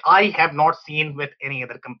that I have not seen with any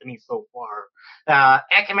other company so far.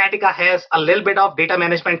 Acumatica has a little bit of data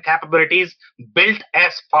management capabilities built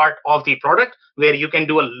as part of the product where you can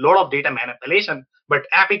do a lot of data manipulation. But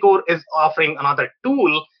Epicor is offering another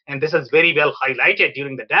tool, and this is very well highlighted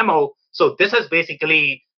during the demo. So this is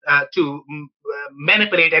basically to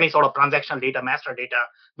manipulate any sort of transactional data, master data,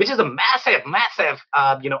 which is a massive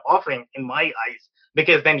offering in my eyes,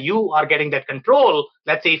 because then you are getting that control.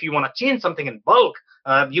 Let's say if you want to change something in bulk,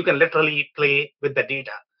 you can literally play with the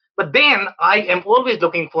data. But then I am always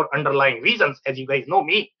looking for underlying reasons, as you guys know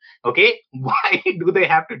me. Okay, why do they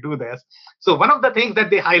have to do this? So one of the things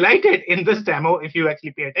that they highlighted in this demo, if you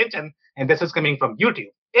actually pay attention, and this is coming from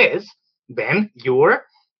YouTube, is when your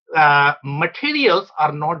materials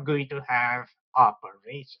are not going to have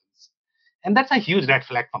operations. And that's a huge red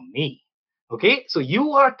flag for me. Okay, so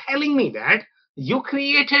you are telling me that you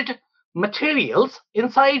created materials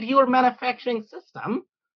inside your manufacturing system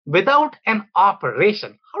without an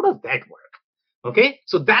operation. How does that work? Okay,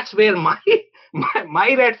 so that's where my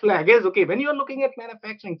red flag is. Okay, when you're looking at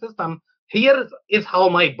manufacturing system, here is how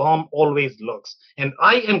my BOM always looks. And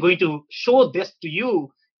I am going to show this to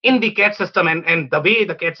you in the CAD system and the way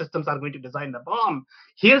the CAD systems are going to design the BOM.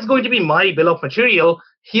 Here's going to be my bill of material.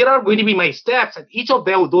 Here are going to be my steps, and each of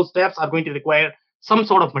those steps are going to require some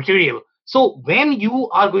sort of material. So when you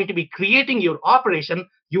are going to be creating your operation,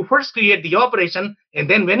 you first create the operation, and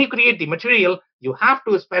then when you create the material, you have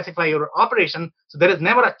to specify your operation. So there is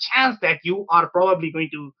never a chance that you are probably going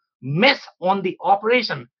to miss on the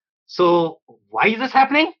operation. So why is this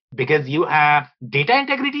happening? Because you have data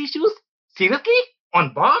integrity issues? Seriously?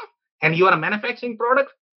 On BOM? And you are a manufacturing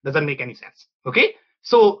product? Doesn't make any sense. Okay?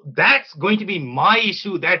 So that's going to be my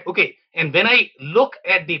issue. That, okay, and when I look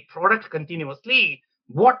at the product continuously,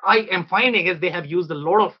 what I am finding is they have used a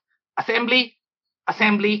lot of assembly.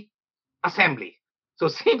 So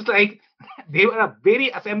it seems like they were a very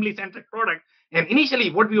assembly-centric product. And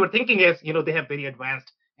initially, what we were thinking is, they have very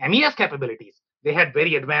advanced MES capabilities. They had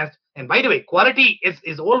very advanced, and by the way, quality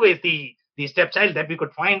is always the stepchild that we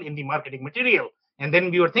could find in the marketing material. And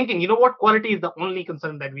then we were thinking, quality is the only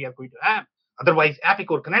concern that we are going to have. Otherwise,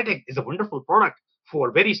 Epicor Kinetic is a wonderful product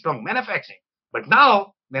for very strong manufacturing. But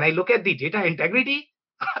now, when I look at the data integrity,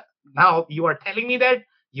 now you are telling me that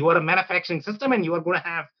you are a manufacturing system and you are going to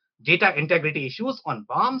have data integrity issues on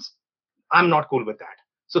BOMs. I'm not cool with that.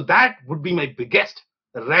 So that would be my biggest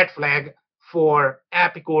red flag for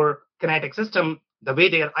Epicor Kinetic system, the way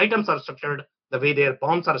their items are structured, the way their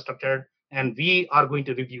BOMs are structured, and we are going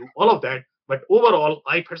to review all of that. But overall,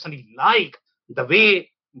 I personally like the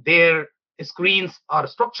way their screens are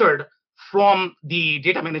structured from the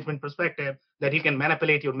data management perspective, that you can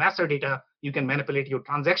manipulate your master data, you can manipulate your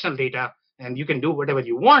transactional data, and you can do whatever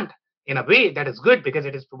you want in a way that is good because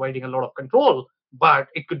it is providing a lot of control. But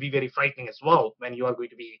it could be very frightening as well when you are going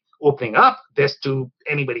to be opening up this to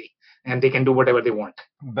anybody and they can do whatever they want.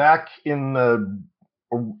 Back in the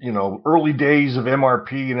early days of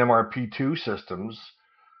MRP and MRP2 systems,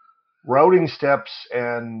 routing steps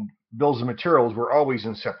and bills of materials were always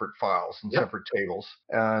in separate files and separate tables.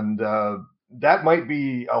 And that might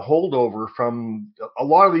be a holdover from a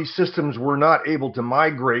lot of these systems were not able to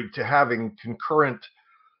migrate to having concurrent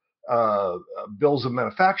bills of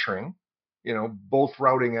manufacturing, both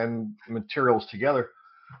routing and materials together.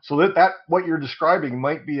 So that what you're describing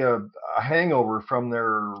might be a hangover from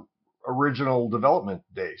their original development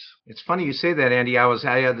days. It's funny you say that, Andy.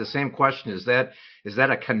 I had the same question. Is that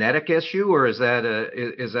a Kinetic issue, or is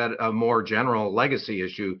that a more general legacy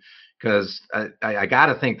issue? Because I got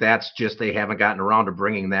to think that's just they haven't gotten around to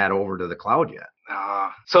bringing that over to the cloud yet.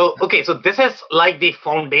 So this is like the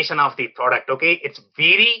foundation of the product. Okay, it's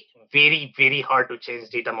very, very, very hard to change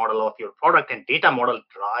data model of your product, and data model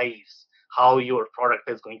drives how your product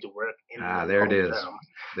is going to work. There it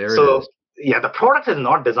is. Yeah, the product is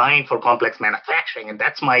not designed for complex manufacturing, and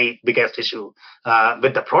that's my biggest issue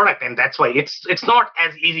with the product. And that's why it's not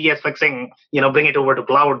as easy as fixing, bring it over to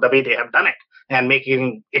cloud the way they have done it and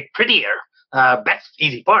making it prettier. That's the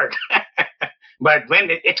easy part. But when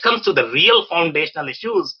it comes to the real foundational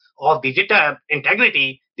issues of the data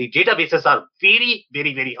integrity, the databases are very,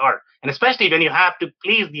 very, very hard. And especially when you have to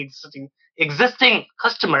please the existing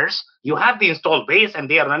customers, you have the installed base and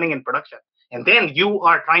they are running in production. And then you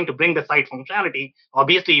are trying to bring the site functionality.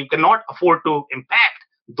 Obviously, you cannot afford to impact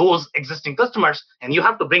those existing customers and you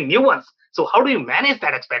have to bring new ones. So how do you manage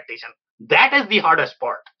that expectation? That is the hardest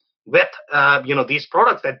part. with these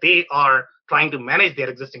products that they are trying to manage their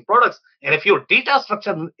existing products. And if your data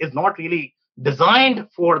structure is not really designed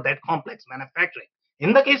for that complex manufacturing,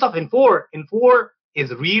 in the case of Infor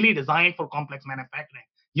is really designed for complex manufacturing.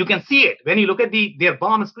 You can see it when you look at their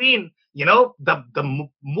BOM screen. The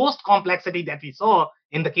most complexity that we saw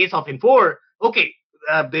in the case of Infor. Okay,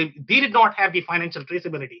 they did not have the financial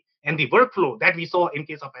traceability and the workflow that we saw in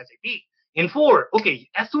case of SAP. Infor, okay,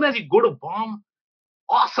 as soon as you go to BOM,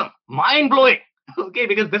 awesome, mind blowing. Okay,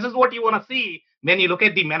 because this is what you want to see when you look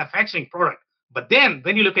at the manufacturing product. But then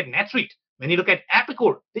when you look at NetSuite, when you look at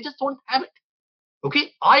Epicor, they just don't have it.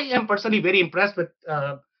 Okay, I am personally very impressed with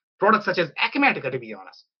products such as Acumatica, to be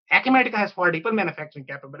honest. Acumatica has far deeper manufacturing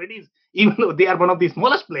capabilities, even though they are one of the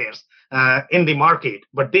smallest players in the market,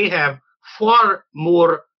 but they have far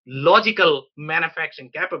more logical manufacturing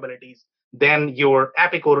capabilities than your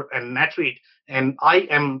Epicor and NetSuite. And I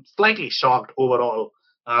am slightly shocked overall,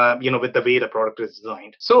 with the way the product is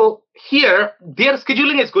designed. So here, their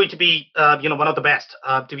scheduling is going to be, one of the best.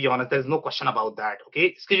 To be honest, there's no question about that.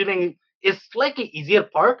 Okay, scheduling is slightly easier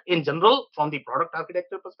part in general from the product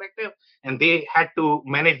architecture perspective, and they had to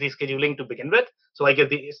manage the scheduling to begin with. So I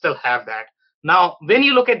guess they still have that. Now, when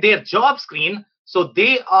you look at their job screen, so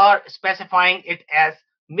they are specifying it as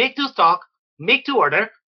make to stock, make to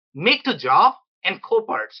order, make to job, and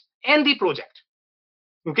co-parts, and the project.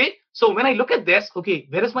 Okay, so when I look at this, okay,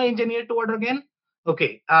 where is my engineer to order again?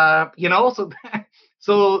 Okay, so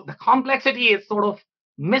so the complexity is sort of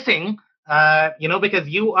missing, because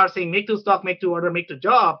you are saying make to stock, make to order, make to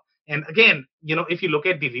job. And again, if you look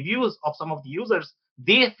at the reviews of some of the users,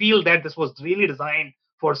 they feel that this was really designed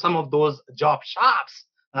for some of those job shops.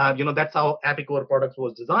 That's how Epicor products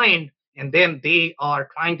was designed. And then they are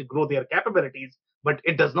trying to grow their capabilities, but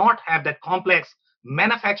it does not have that complex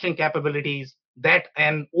manufacturing capabilities that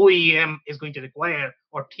an OEM is going to require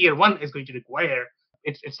or tier one is going to require.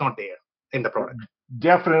 It's not there in the product.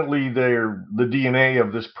 Definitely the DNA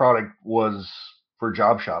of this product was for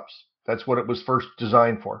job shops. That's what it was first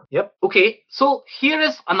designed for. Yep. Okay. So here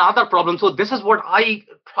is another problem. So this is what I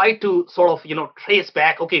try to sort of, trace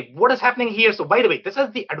back. Okay, what is happening here? So by the way, this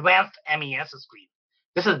is the advanced MES screen.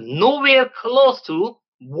 This is nowhere close to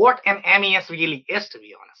what an MES really is, to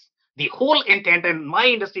be honest. The whole intent, and my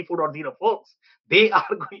industry 4.0 folks, they are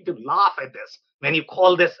going to laugh at this when you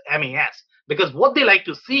call this MES, because what they like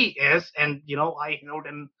to see is, and I heard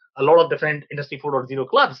in a lot of different industry 4.0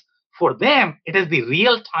 clubs, for them, it is the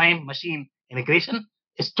real-time machine integration,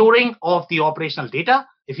 storing of the operational data.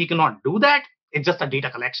 If you cannot do that, it's just a data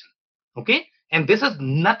collection. Okay, and this is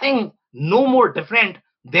nothing, no more different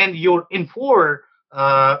than your Infor,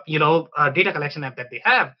 data collection app that they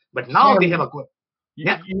have. But now they have a good.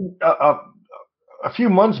 Yeah. A few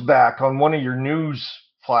months back on one of your news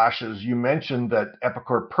flashes, you mentioned that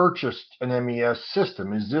Epicor purchased an MES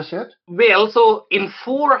system. Is this it? Well, so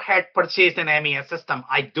Infor had purchased an MES system.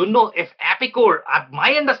 I don't know if Epicor,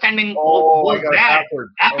 my understanding was that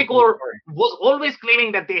Epicor was always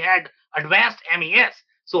claiming that they had advanced MES.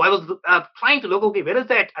 So I was trying to look, okay, where is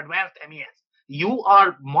that advanced MES? You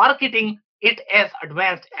are marketing it as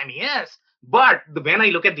advanced MES, but when I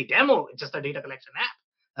look at the demo, it's just a data collection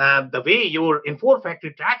app. The way your Infor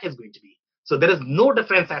factory track is going to be. So there is no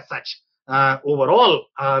difference as such. Overall,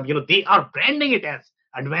 they are branding it as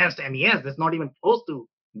advanced MES. That's not even close to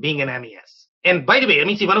being an MES. And by the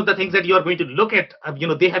way, see, one of the things that you are going to look at,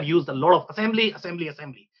 they have used a lot of assembly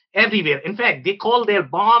everywhere. In fact, they call their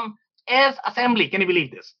BOM as assembly. Can you believe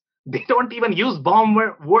this? They don't even use BOM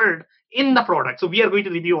word in the product. So we are going to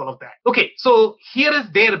review all of that. Okay, so here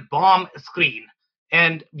is their BOM screen.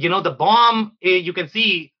 And, the BOM, you can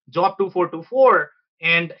see job 2424.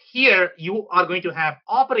 And here you are going to have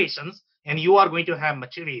operations and you are going to have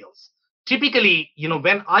materials. Typically,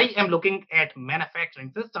 when I am looking at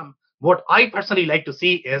manufacturing system, what I personally like to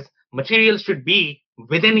see is materials should be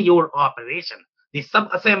within your operation. The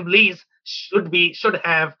sub-assemblies should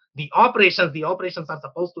have the operations. The operations are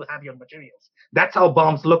supposed to have your materials. That's how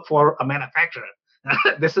BOMs look for a manufacturer.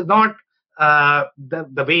 This is not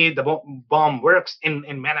the way the BOM works in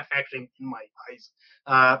manufacturing, in my eyes.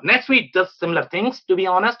 NetSuite does similar things, to be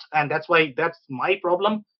honest, and that's my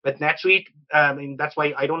problem with NetSuite. That's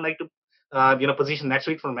why I don't like to position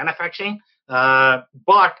NetSuite for manufacturing.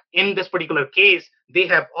 But in this particular case, they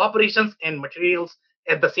have operations and materials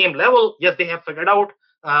at the same level. Yes, they have figured out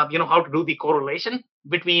how to do the correlation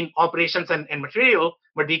between operations and material,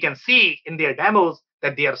 but we can see in their demos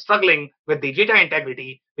that they are struggling with the data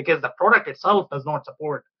integrity because the product itself does not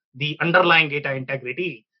support the underlying data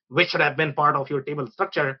integrity, which should have been part of your table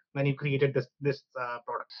structure when you created this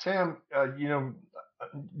product. Sam,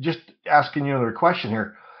 just asking you another question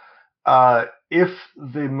here. if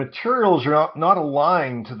the materials are not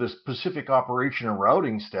aligned to the specific operation and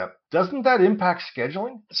routing step, doesn't that impact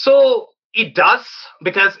scheduling? So it does,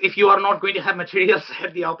 because if you are not going to have materials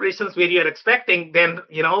at the operations where you're expecting, then,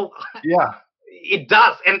 Yeah. it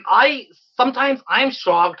does. And sometimes I'm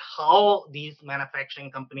shocked how these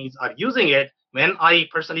manufacturing companies are using it. When I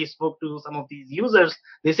personally spoke to some of these users,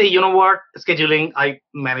 they say, you know what, scheduling I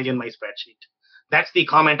manage in my spreadsheet. That's the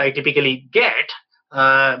comment I typically get,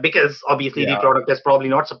 because obviously the product is probably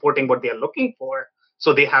not supporting what they're looking for.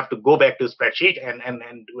 So they have to go back to spreadsheet and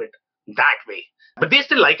do it that way. But they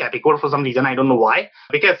still like Epicor for some reason. I don't know why.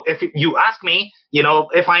 Because if you ask me,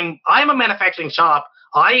 if I'm a manufacturing shop,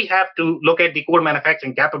 I have to look at the core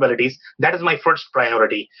manufacturing capabilities. That is my first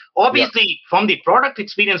priority. Obviously, from the product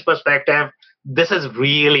experience perspective, this is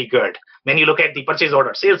really good. When you look at the purchase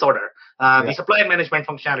order, sales order, the supplier management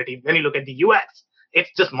functionality, when you look at the UX, it's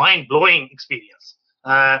just mind-blowing experience.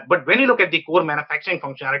 But when you look at the core manufacturing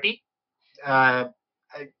functionality, I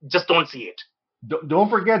just don't see it. Don't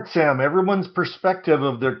forget, Sam, everyone's perspective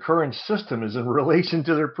of their current system is in relation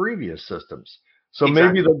to their previous systems. So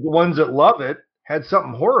maybe the ones that love it had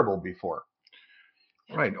something horrible before.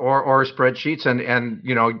 Right. Or spreadsheets.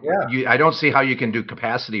 I don't see how you can do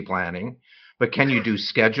capacity planning, but can you do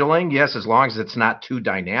scheduling? Yes, as long as it's not too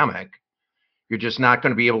dynamic. You're just not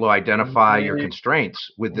going to be able to identify your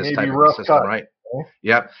constraints with this type of system, right?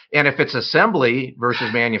 Yep. And if it's assembly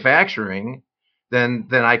versus manufacturing, then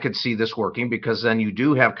I could see this working, because then you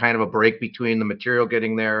do have kind of a break between the material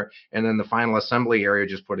getting there and then the final assembly area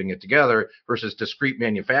just putting it together, versus discrete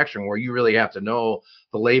manufacturing where you really have to know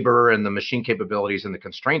the labor and the machine capabilities and the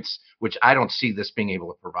constraints, which I don't see this being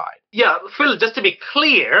able to provide. Yeah, Phil, just to be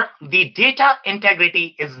clear, the data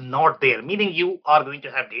integrity is not there, meaning you are going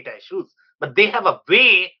to have data issues, but they have a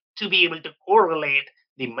way to be able to correlate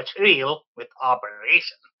the material with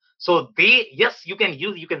operation. So yes, you can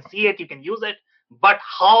see it, you can use it, but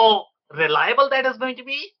how reliable that is going to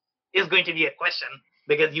be a question,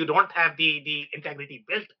 because you don't have the integrity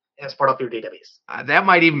built as part of your database. That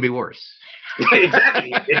might even be worse.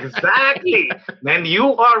 Exactly. When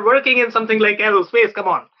you are working in something like aerospace, come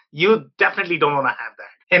on, you definitely don't want to have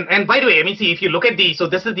that. And by the way, see, if you look at so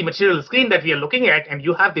this is the material screen that we are looking at, and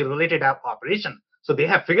you have the related app operation. So they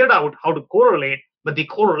have figured out how to correlate, but the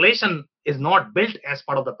correlation is not built as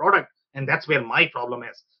part of the product. And that's where my problem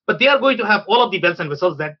is. But they are going to have all of the bells and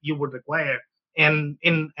whistles that you would require in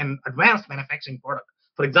an advanced manufacturing product.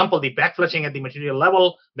 For example, the backflushing at the material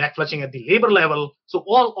level, backflushing at the labor level. So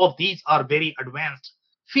all of these are very advanced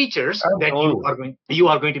features that you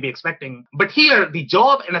are going to be expecting. But here, the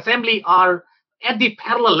job and assembly are at the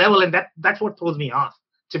parallel level, and that's what throws me off,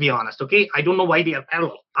 to be honest. Okay, I don't know why they are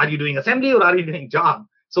parallel. Are you doing assembly or are you doing job?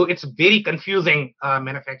 So it's very confusing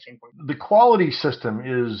manufacturing. The quality system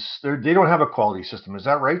they don't have a quality system. Is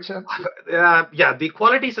that right, Sam? Yeah, the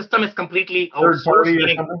quality system is completely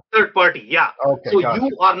outsourced, third party. Yeah. Okay, so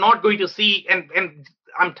you are not going to see, and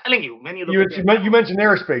I'm telling you, when you look you mentioned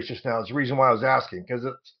aerospace just now. Is the reason why I was asking, because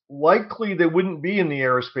it's likely they wouldn't be in the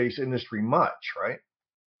aerospace industry much, right?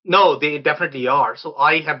 No, they definitely are. So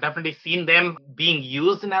I have definitely seen them being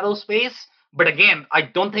used in aerospace. But again, I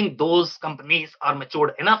don't think those companies are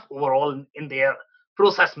matured enough overall in their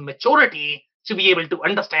process maturity to be able to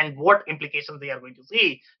understand what implications they are going to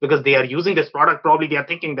see, because they are using this product. Probably they are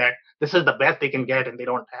thinking that this is the best they can get and they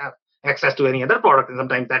don't have access to any other product. And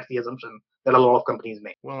sometimes that's the assumption that a lot of companies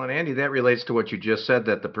make. Well, and Andy, that relates to what you just said,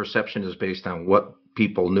 that the perception is based on what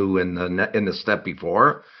people knew in the step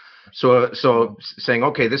before. So saying,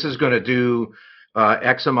 okay, this is going to do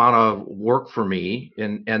X amount of work for me,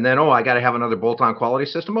 and then, I got to have another bolt-on quality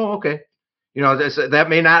system. Oh, okay. That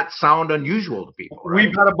may not sound unusual to people. Right?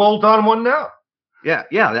 We've got a bolt-on one now. Yeah,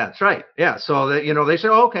 that's right. Yeah, so that, they say,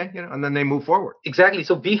 oh, okay, and then they move forward. Exactly.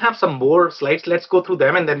 So we have some more slides. Let's go through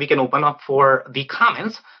them, and then we can open up for the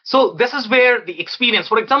comments. So this is where the experience,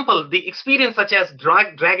 for example, the experience such as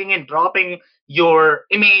dragging and dropping your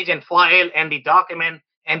image and file and the document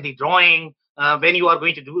and the drawing, when you are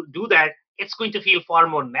going to do that, it's going to feel far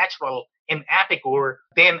more natural in Epicor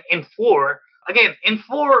than Infor. Again,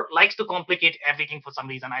 Infor likes to complicate everything for some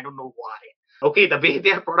reason. I don't know why. Okay, the way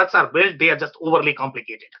their products are built, they are just overly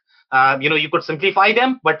complicated. You could simplify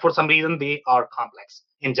them, but for some reason, they are complex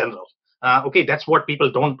in general. Okay, that's what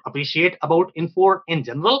people don't appreciate about Infor in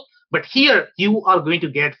general. But here, you are going to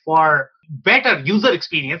get far better user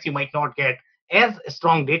experience. You might not get as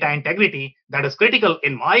strong data integrity that is critical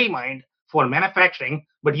in my mind for manufacturing,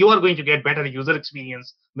 but you are going to get better user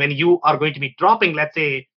experience when you are going to be dropping, let's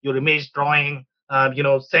say, your image drawing,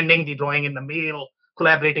 sending the drawing in the mail,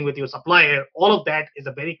 collaborating with your supplier. All of that is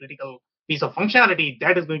a very critical piece of functionality,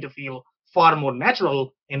 that is going to feel far more natural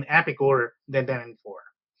in Epicor than in 4.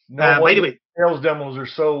 By the way, sales demos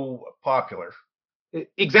are so popular.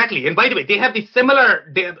 Exactly. And by the way, they have the similar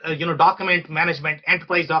document management,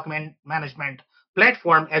 enterprise document management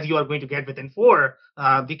platform as you are going to get within 4.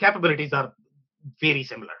 The capabilities are very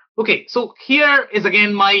similar. Okay, so here is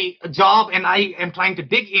again my job, and I am trying to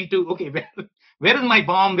dig into, okay, where is my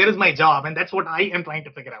BOM, where is my job? And that's what I am trying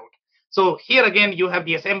to figure out. So here again, you have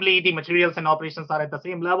the assembly, the materials and operations are at the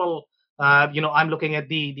same level. I'm looking at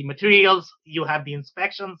the materials, you have the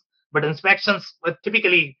inspections, but inspections,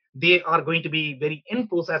 typically, they are going to be very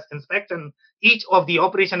in-process inspection. Each of the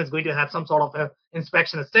operation is going to have some sort of a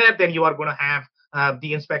inspection step. Then you are going to have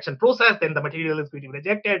the inspection process. Then the material is going to be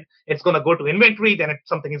rejected. It's going to go to inventory. Then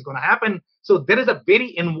something is going to happen. So there is a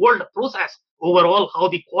very involved process overall how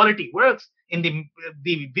the quality works in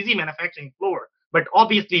the busy manufacturing floor. But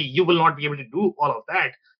obviously, you will not be able to do all of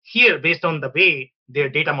that here based on the way their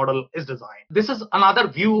data model is designed. This is another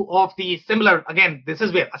view of the similar, again, this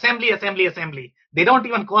is where assembly. They don't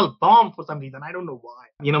even call BOM for some reason. I don't know why.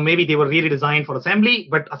 Maybe they were really designed for assembly,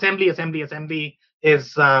 but assembly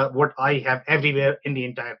is what I have everywhere in the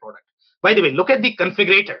entire product. By the way, look at the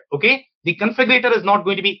configurator, okay? The configurator is not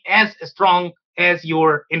going to be as strong as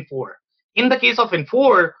your Infor. In the case of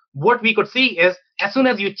Infor, what we could see is as soon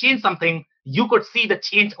as you change something, you could see the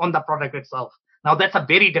change on the product itself. Now, that's a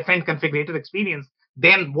very different configurator experience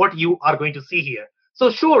than what you are going to see here. So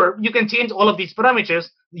sure, you can change all of these parameters.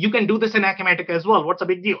 You can do this in Acumatica as well. What's a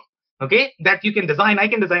big deal? Okay, that you can design. I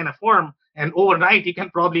can design a form, and overnight you can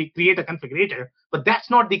probably create a configurator, but that's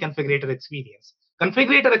not the configurator experience.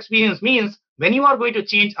 Configurator experience means when you are going to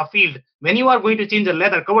change a field, when you are going to change a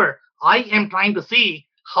leather cover, I am trying to see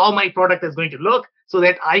how my product is going to look so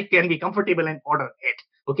that I can be comfortable and order it.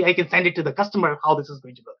 Okay, I can send it to the customer how this is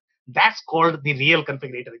going to look. That's called the real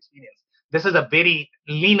configurator experience. This is a very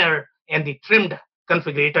leaner and the trimmed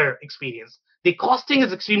configurator experience. The costing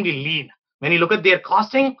is extremely lean. When you look at their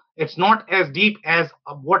costing, it's not as deep as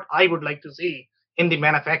what I would like to see in the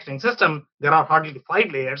manufacturing system. There are hardly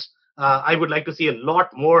 5 layers. I would like to see a lot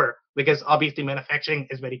more because obviously manufacturing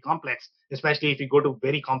is very complex, especially if you go to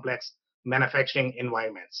very complex manufacturing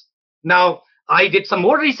environments. Now, I did some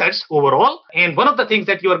more research overall, and one of the things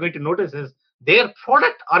that you are going to notice is their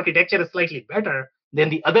product architecture is slightly better than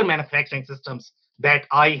the other manufacturing systems that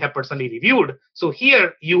I have personally reviewed. So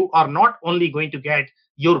here you are not only going to get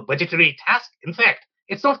your budgetary task. In fact,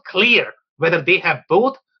 it's not clear whether they have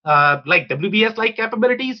both like WBS-like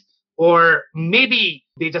capabilities, or maybe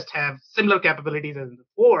they just have similar capabilities as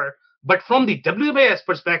before. But from the WBS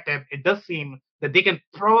perspective, it does seem that they can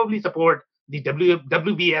probably support the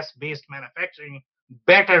WBS-based manufacturing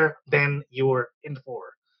better than your Infor.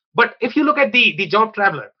 But if you look at the Job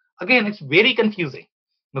Traveler, again, it's very confusing.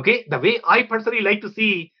 Okay, the way I personally like to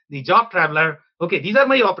see the Job Traveler, okay, these are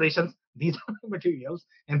my operations, these are my materials,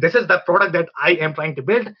 and this is the product that I am trying to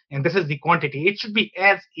build, and this is the quantity. It should be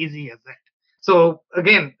as easy as that. So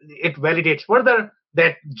again, it validates further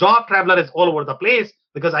that Job Traveler is all over the place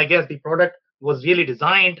because I guess the product was really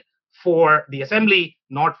designed for the assembly,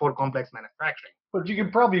 not for complex manufacturing. But you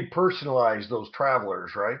can probably personalize those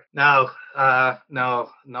travelers, right? No,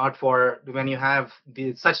 not for when you have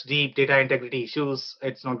such deep data integrity issues.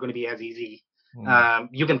 It's not going to be as easy.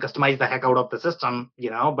 You can customize the heck out of the system,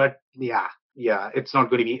 but yeah, it's not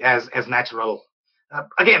going to be as natural.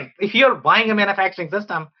 Again, if you're buying a manufacturing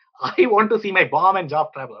system, I want to see my BOM and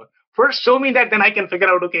Job Traveler. First, show me that, then I can figure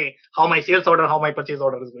out, okay, how my sales order, how my purchase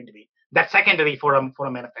order is going to be. That's secondary for a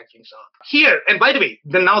manufacturing shop. Here, and by the way,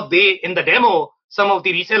 then now in the demo, some of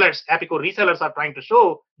the resellers, Epicor resellers are trying to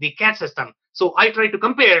show the CAD system. So I try to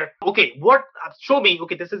compare, okay, show me,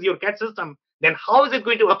 okay, this is your CAD system. Then how is it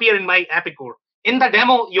going to appear in my Epicor? In the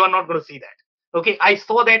demo, you are not going to see that. Okay, I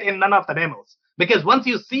saw that in none of the demos. Because once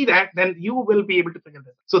you see that, then you will be able to figure this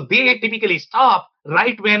out. So they typically stop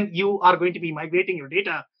right when you are going to be migrating your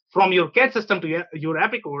data from your CAD system to your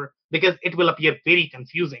Epicor, because it will appear very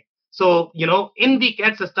confusing. So, in the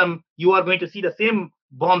CAD system, you are going to see the same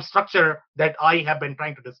BOM structure that I have been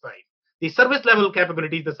trying to describe. The service level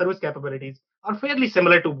capabilities, the service capabilities are fairly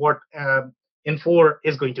similar to what Infor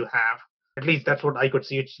is going to have. At least that's what I could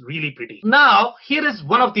see. It's really pretty. Now, here is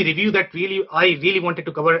one of the review that I really wanted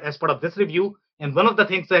to cover as part of this review. And one of the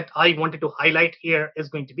things that I wanted to highlight here is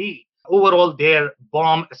going to be overall their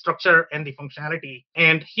BOM structure and the functionality.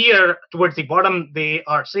 And here towards the bottom, they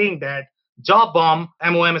are saying that job BOM,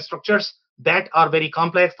 MOM structures that are very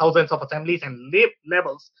complex, thousands of assemblies and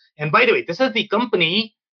levels. And by the way, this is the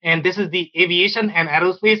company, and this is the aviation and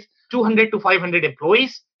aerospace, 200 to 500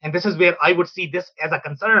 employees. And this is where I would see this as a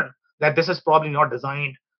concern, that this is probably not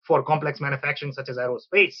designed for complex manufacturing such as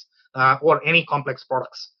aerospace or any complex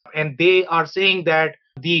products. And they are saying that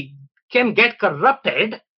the can get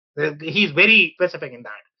corrupted. He's very specific in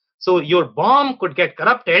that. So your BOM could get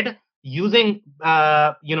corrupted using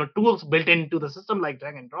tools built into the system like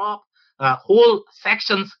drag and drop. Whole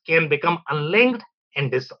sections can become unlinked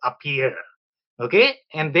and disappear. Okay,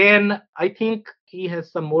 and then I think he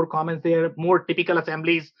has some more comments there. More typical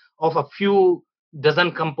assemblies of a few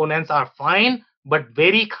dozen components are fine, but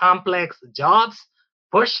very complex jobs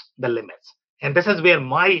push the limits. And this is where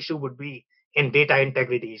my issue would be in data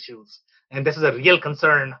integrity issues. And this is a real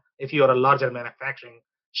concern if you are a larger manufacturing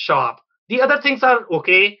shop. The other things are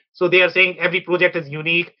okay. So they are saying every project is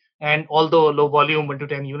unique. And although low volume 1 to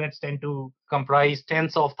 10 units tend to comprise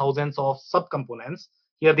tens of thousands of subcomponents,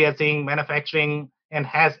 here they are saying manufacturing and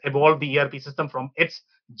has evolved the ERP system from its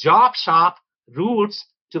job shop roots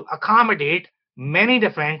to accommodate many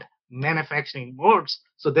different manufacturing modes.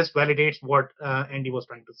 So this validates what Andy was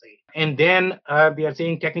trying to say. And then they are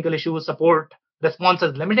saying technical issues support response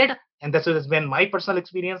is limited. And this has been my personal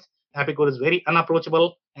experience. Epicor is very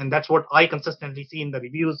unapproachable. And that's what I consistently see in the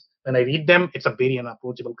reviews. When I read them, it's a very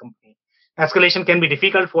unapproachable company. Escalation can be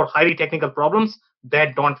difficult for highly technical problems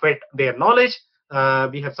that don't fit their knowledge.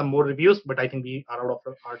 We have some more reviews, but I think we are out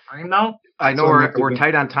of our time now. I know we're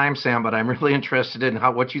tight on time, Sam, but I'm really interested in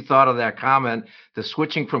what you thought of that comment. The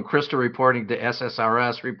switching from Crystal reporting to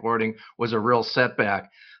SSRS reporting was a real setback.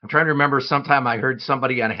 I'm trying to remember sometime I heard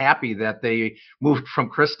somebody unhappy that they moved from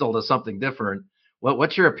Crystal to something different.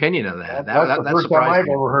 What's your opinion of that? That's the first time I've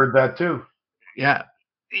ever heard that too. Yeah.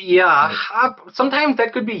 Yeah, sometimes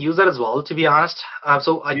that could be user as well, to be honest.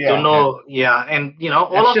 So I don't know. Yeah, and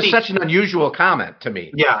all it's just such an unusual comment to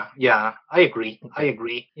me. Yeah, I agree.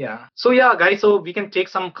 Yeah. So yeah, guys, so we can take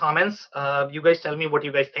some comments. You guys tell me what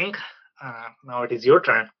you guys think. Now it is your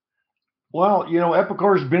turn. Well,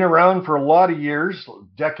 Epicor's been around for a lot of years,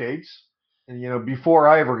 decades. And, before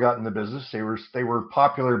I ever got in the business, they were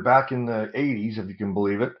popular back in the 80s, if you can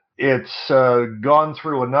believe it. It's gone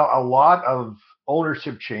through a lot of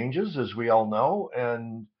ownership changes, as we all know,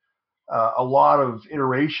 and a lot of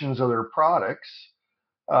iterations of their products.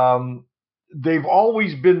 They've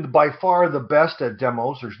always been by far the best at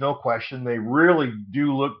demos. There's no question. They really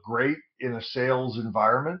do look great in a sales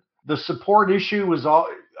environment. The support issue is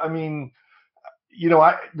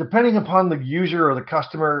depending upon the user or the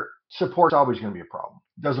customer, support's always going to be a problem.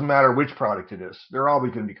 Doesn't matter which product it is. They're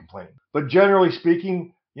always going to be complaining. But generally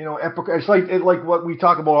speaking, Epicor, it's like what we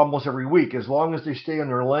talk about almost every week. As long as they stay in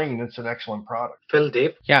their lane, it's an excellent product. Phil,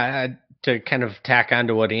 Dave? Yeah, to kind of tack on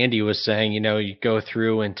to what Andy was saying, you go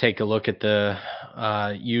through and take a look at the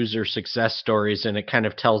user success stories, and it kind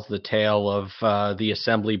of tells the tale of the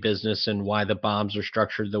assembly business and why the BOMs are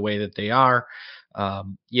structured the way that they are.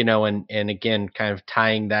 And again, kind of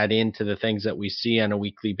tying that into the things that we see on a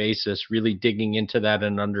weekly basis, really digging into that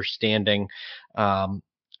and understanding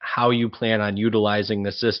how you plan on utilizing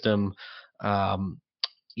the system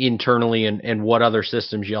internally and what other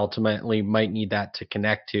systems you ultimately might need that to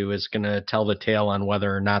connect to is going to tell the tale on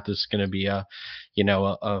whether or not this is going to be a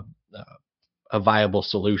viable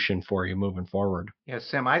solution for you moving forward. Yeah,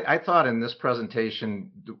 Sam, I thought in this presentation,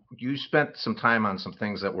 you spent some time on some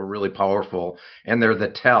things that were really powerful, and they're the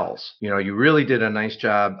tells. You really did a nice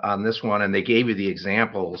job on this one, and they gave you the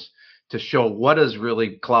examples to show what does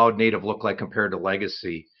really cloud native look like compared to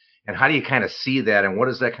legacy. And how do you kind of see that? And what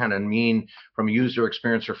does that kind of mean from user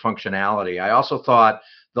experience or functionality? I also thought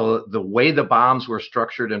the way the BOMs were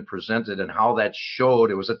structured and presented and how that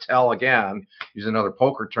showed, it was a tell, again, use another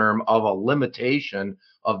poker term, of a limitation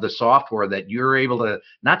of the software, that you're able to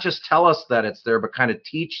not just tell us that it's there, but kind of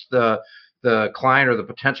teach the client or the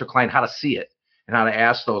potential client how to see it and how to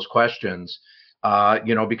ask those questions.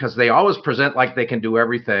 Because they always present like they can do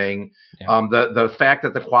everything. Yeah. The fact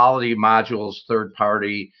that the quality module is third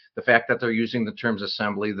party, the fact that they're using the terms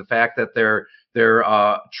assembly, the fact that their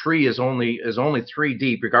tree is only 3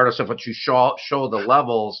 deep, regardless of what you show the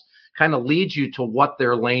levels, kind of leads you to what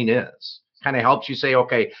their lane is. Kind of helps you say,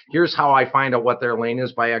 okay, here's how I find out what their lane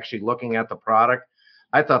is by actually looking at the product.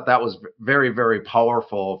 I thought that was very, very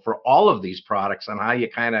powerful for all of these products on how you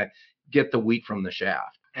kind of get the wheat from the chaff.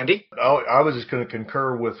 Andy? I was just going to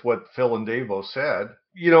concur with what Phil and Dave both said.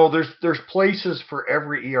 There's places for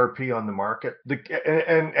every ERP on the market.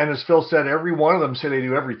 And as Phil said, every one of them say they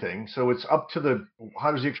do everything. So it's up to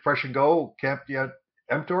how does the expression go? Campia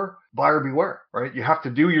emptor, buyer beware, right? You have to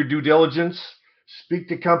do your due diligence, speak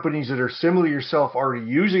to companies that are similar to yourself already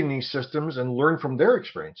using these systems, and learn from their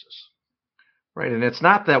experiences. Right. And it's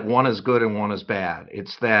not that one is good and one is bad.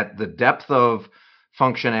 It's that the depth of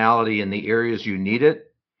functionality in the areas you need it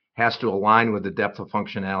has to align with the depth of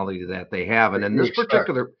functionality that they have. And in this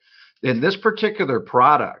particular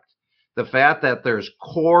product, the fact that there's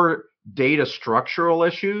core data structural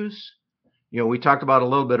issues, we talked about a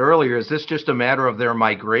little bit earlier, is this just a matter of their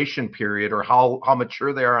migration period or how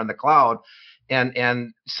mature they are on the cloud?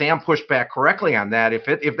 And Sam pushed back correctly on that.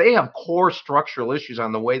 If they have core structural issues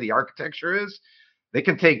on the way the architecture is, they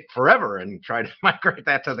can take forever and try to migrate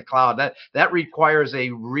that to the cloud. That requires a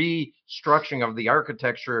restructuring of the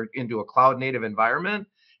architecture into a cloud native environment.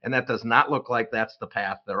 And that does not look like that's the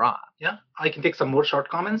path they're on. Yeah, I can take some more short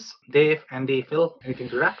comments. Dave, Andy, Phil, anything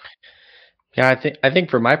to wrap? Yeah, I think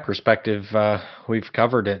from my perspective, we've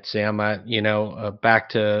covered it, Sam. Back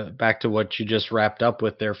to what you just wrapped up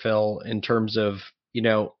with there, Phil, in terms of,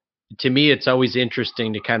 to me, it's always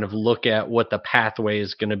interesting to kind of look at what the pathway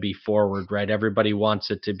is going to be forward, right? Everybody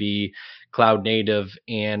wants it to be cloud native,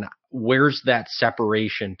 and where's that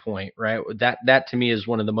separation point, right? That to me is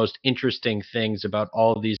one of the most interesting things about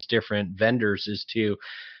all of these different vendors, is to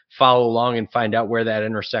follow along and find out where that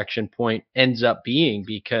intersection point ends up being.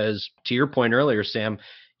 Because to your point earlier, Sam,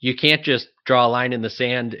 you can't just draw a line in the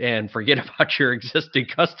sand and forget about your existing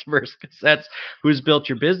customers, because that's who's built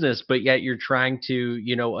your business. But yet you're trying to,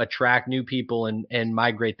 attract new people and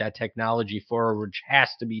migrate that technology forward, which has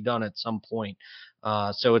to be done at some point.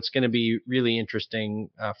 So it's going to be really interesting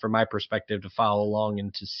from my perspective to follow along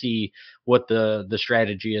and to see what the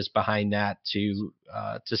strategy is behind that to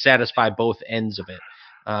satisfy both ends of it.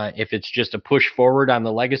 If it's just a push forward on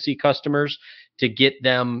the legacy customers to get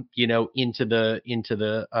them, into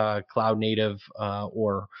the cloud native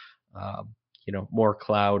or more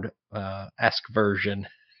cloud esque version.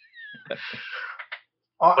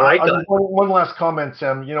 All right. One last comment,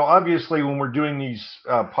 Sam. Obviously, when we're doing these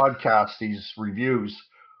podcasts, these reviews,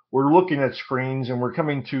 we're looking at screens and we're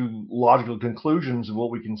coming to logical conclusions of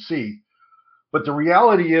what we can see. But the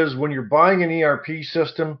reality is, when you're buying an ERP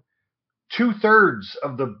system, 2/3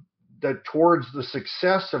 of that towards the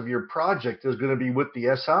success of your project is going to be with the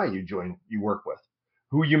SI you work with,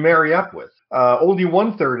 who you marry up with. Only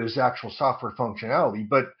 1/3 is actual software functionality.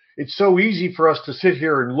 But it's so easy for us to sit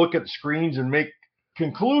here and look at screens and make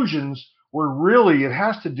conclusions where really it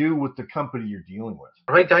has to do with the company you're dealing with.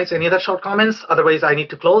 All right, guys, any other short comments? Otherwise, I need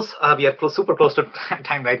to close. We are super close to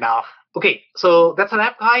time right now. Okay, so that's a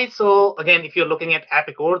wrap, guys. So again, if you're looking at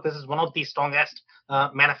Epicor, this is one of the strongest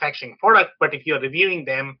manufacturing product. But if you're reviewing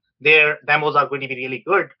them, their demos are going to be really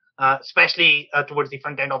good, especially towards the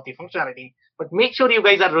front end of the functionality. But make sure you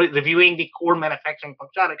guys are reviewing the core manufacturing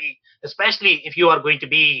functionality, especially if you are going to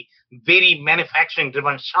be very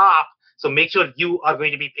manufacturing-driven shop. So make sure you are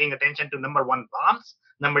going to be paying attention to number 1, BOMs,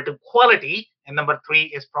 number 2, quality, and number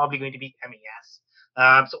 3 is probably going to be MES.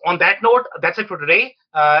 So on that note, that's it for today.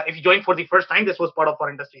 If you joined for the first time, this was part of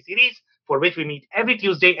our industry series, for which we meet every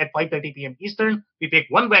Tuesday at 5:30 p.m. Eastern. We pick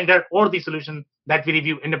one vendor or the solution that we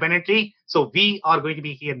review independently. So we are going to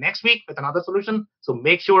be here next week with another solution. So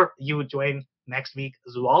make sure you join next week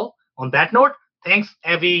as well. On that note, thanks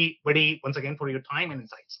everybody once again for your time and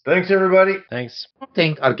insights. Thanks, everybody. Thanks. I don't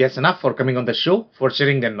thank our guests enough for coming on the show, for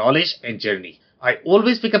sharing their knowledge and journey. I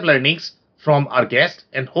always pick up learnings from our guests,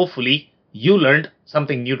 and hopefully you learned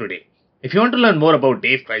something new today. If you want to learn more about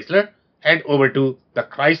Dave Chrysler, head over to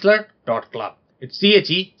thechrysler.club. It's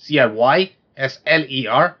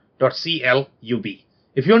CHECRYSLER.CLUB.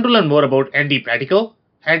 If you want to learn more about Andy Pratico,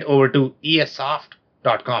 head over to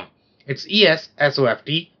essoft.com. It's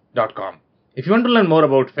ESSOFT.com. If you want to learn more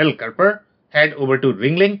about Phil Kerper, head over to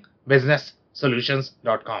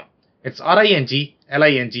ringlingbusinesssolutions.com. It's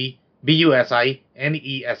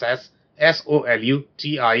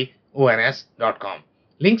ringlingbusinesssolutions.com.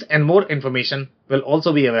 Links and more information will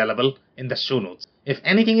also be available in the show notes. If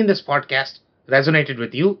anything in this podcast resonated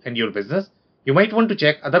with you and your business, you might want to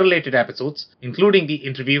check other related episodes, including the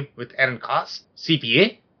interview with Erin Koss,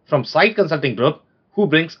 CPA from Site Consulting Group, who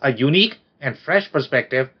brings a unique and fresh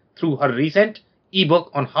perspective through her recent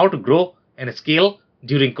ebook on how to grow and scale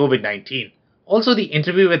during COVID-19. Also the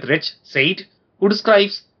interview with Rich Said, who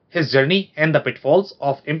describes his journey and the pitfalls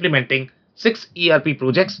of implementing 6 ERP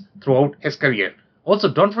projects throughout his career. Also,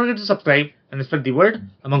 don't forget to subscribe and spread the word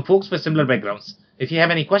among folks with similar backgrounds. If you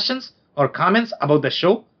have any questions or comments about the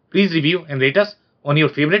show, please review and rate us on your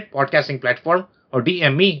favorite podcasting platform or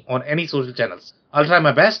DM me on any social channels. I'll try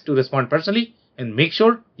my best to respond personally and make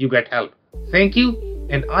sure you get help. Thank you,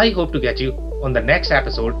 and I hope to get you on the next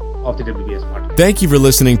episode of the WBS Podcast. Thank you for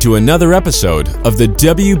listening to another episode of the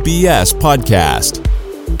WBS Podcast.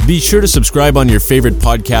 Be sure to subscribe on your favorite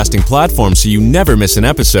podcasting platform so you never miss an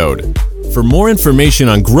episode. For more information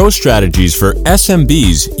on growth strategies for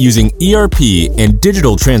SMBs using ERP and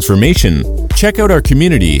digital transformation, check out our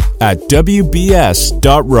community at wbs.rocks.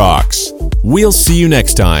 We'll see you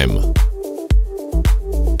next time.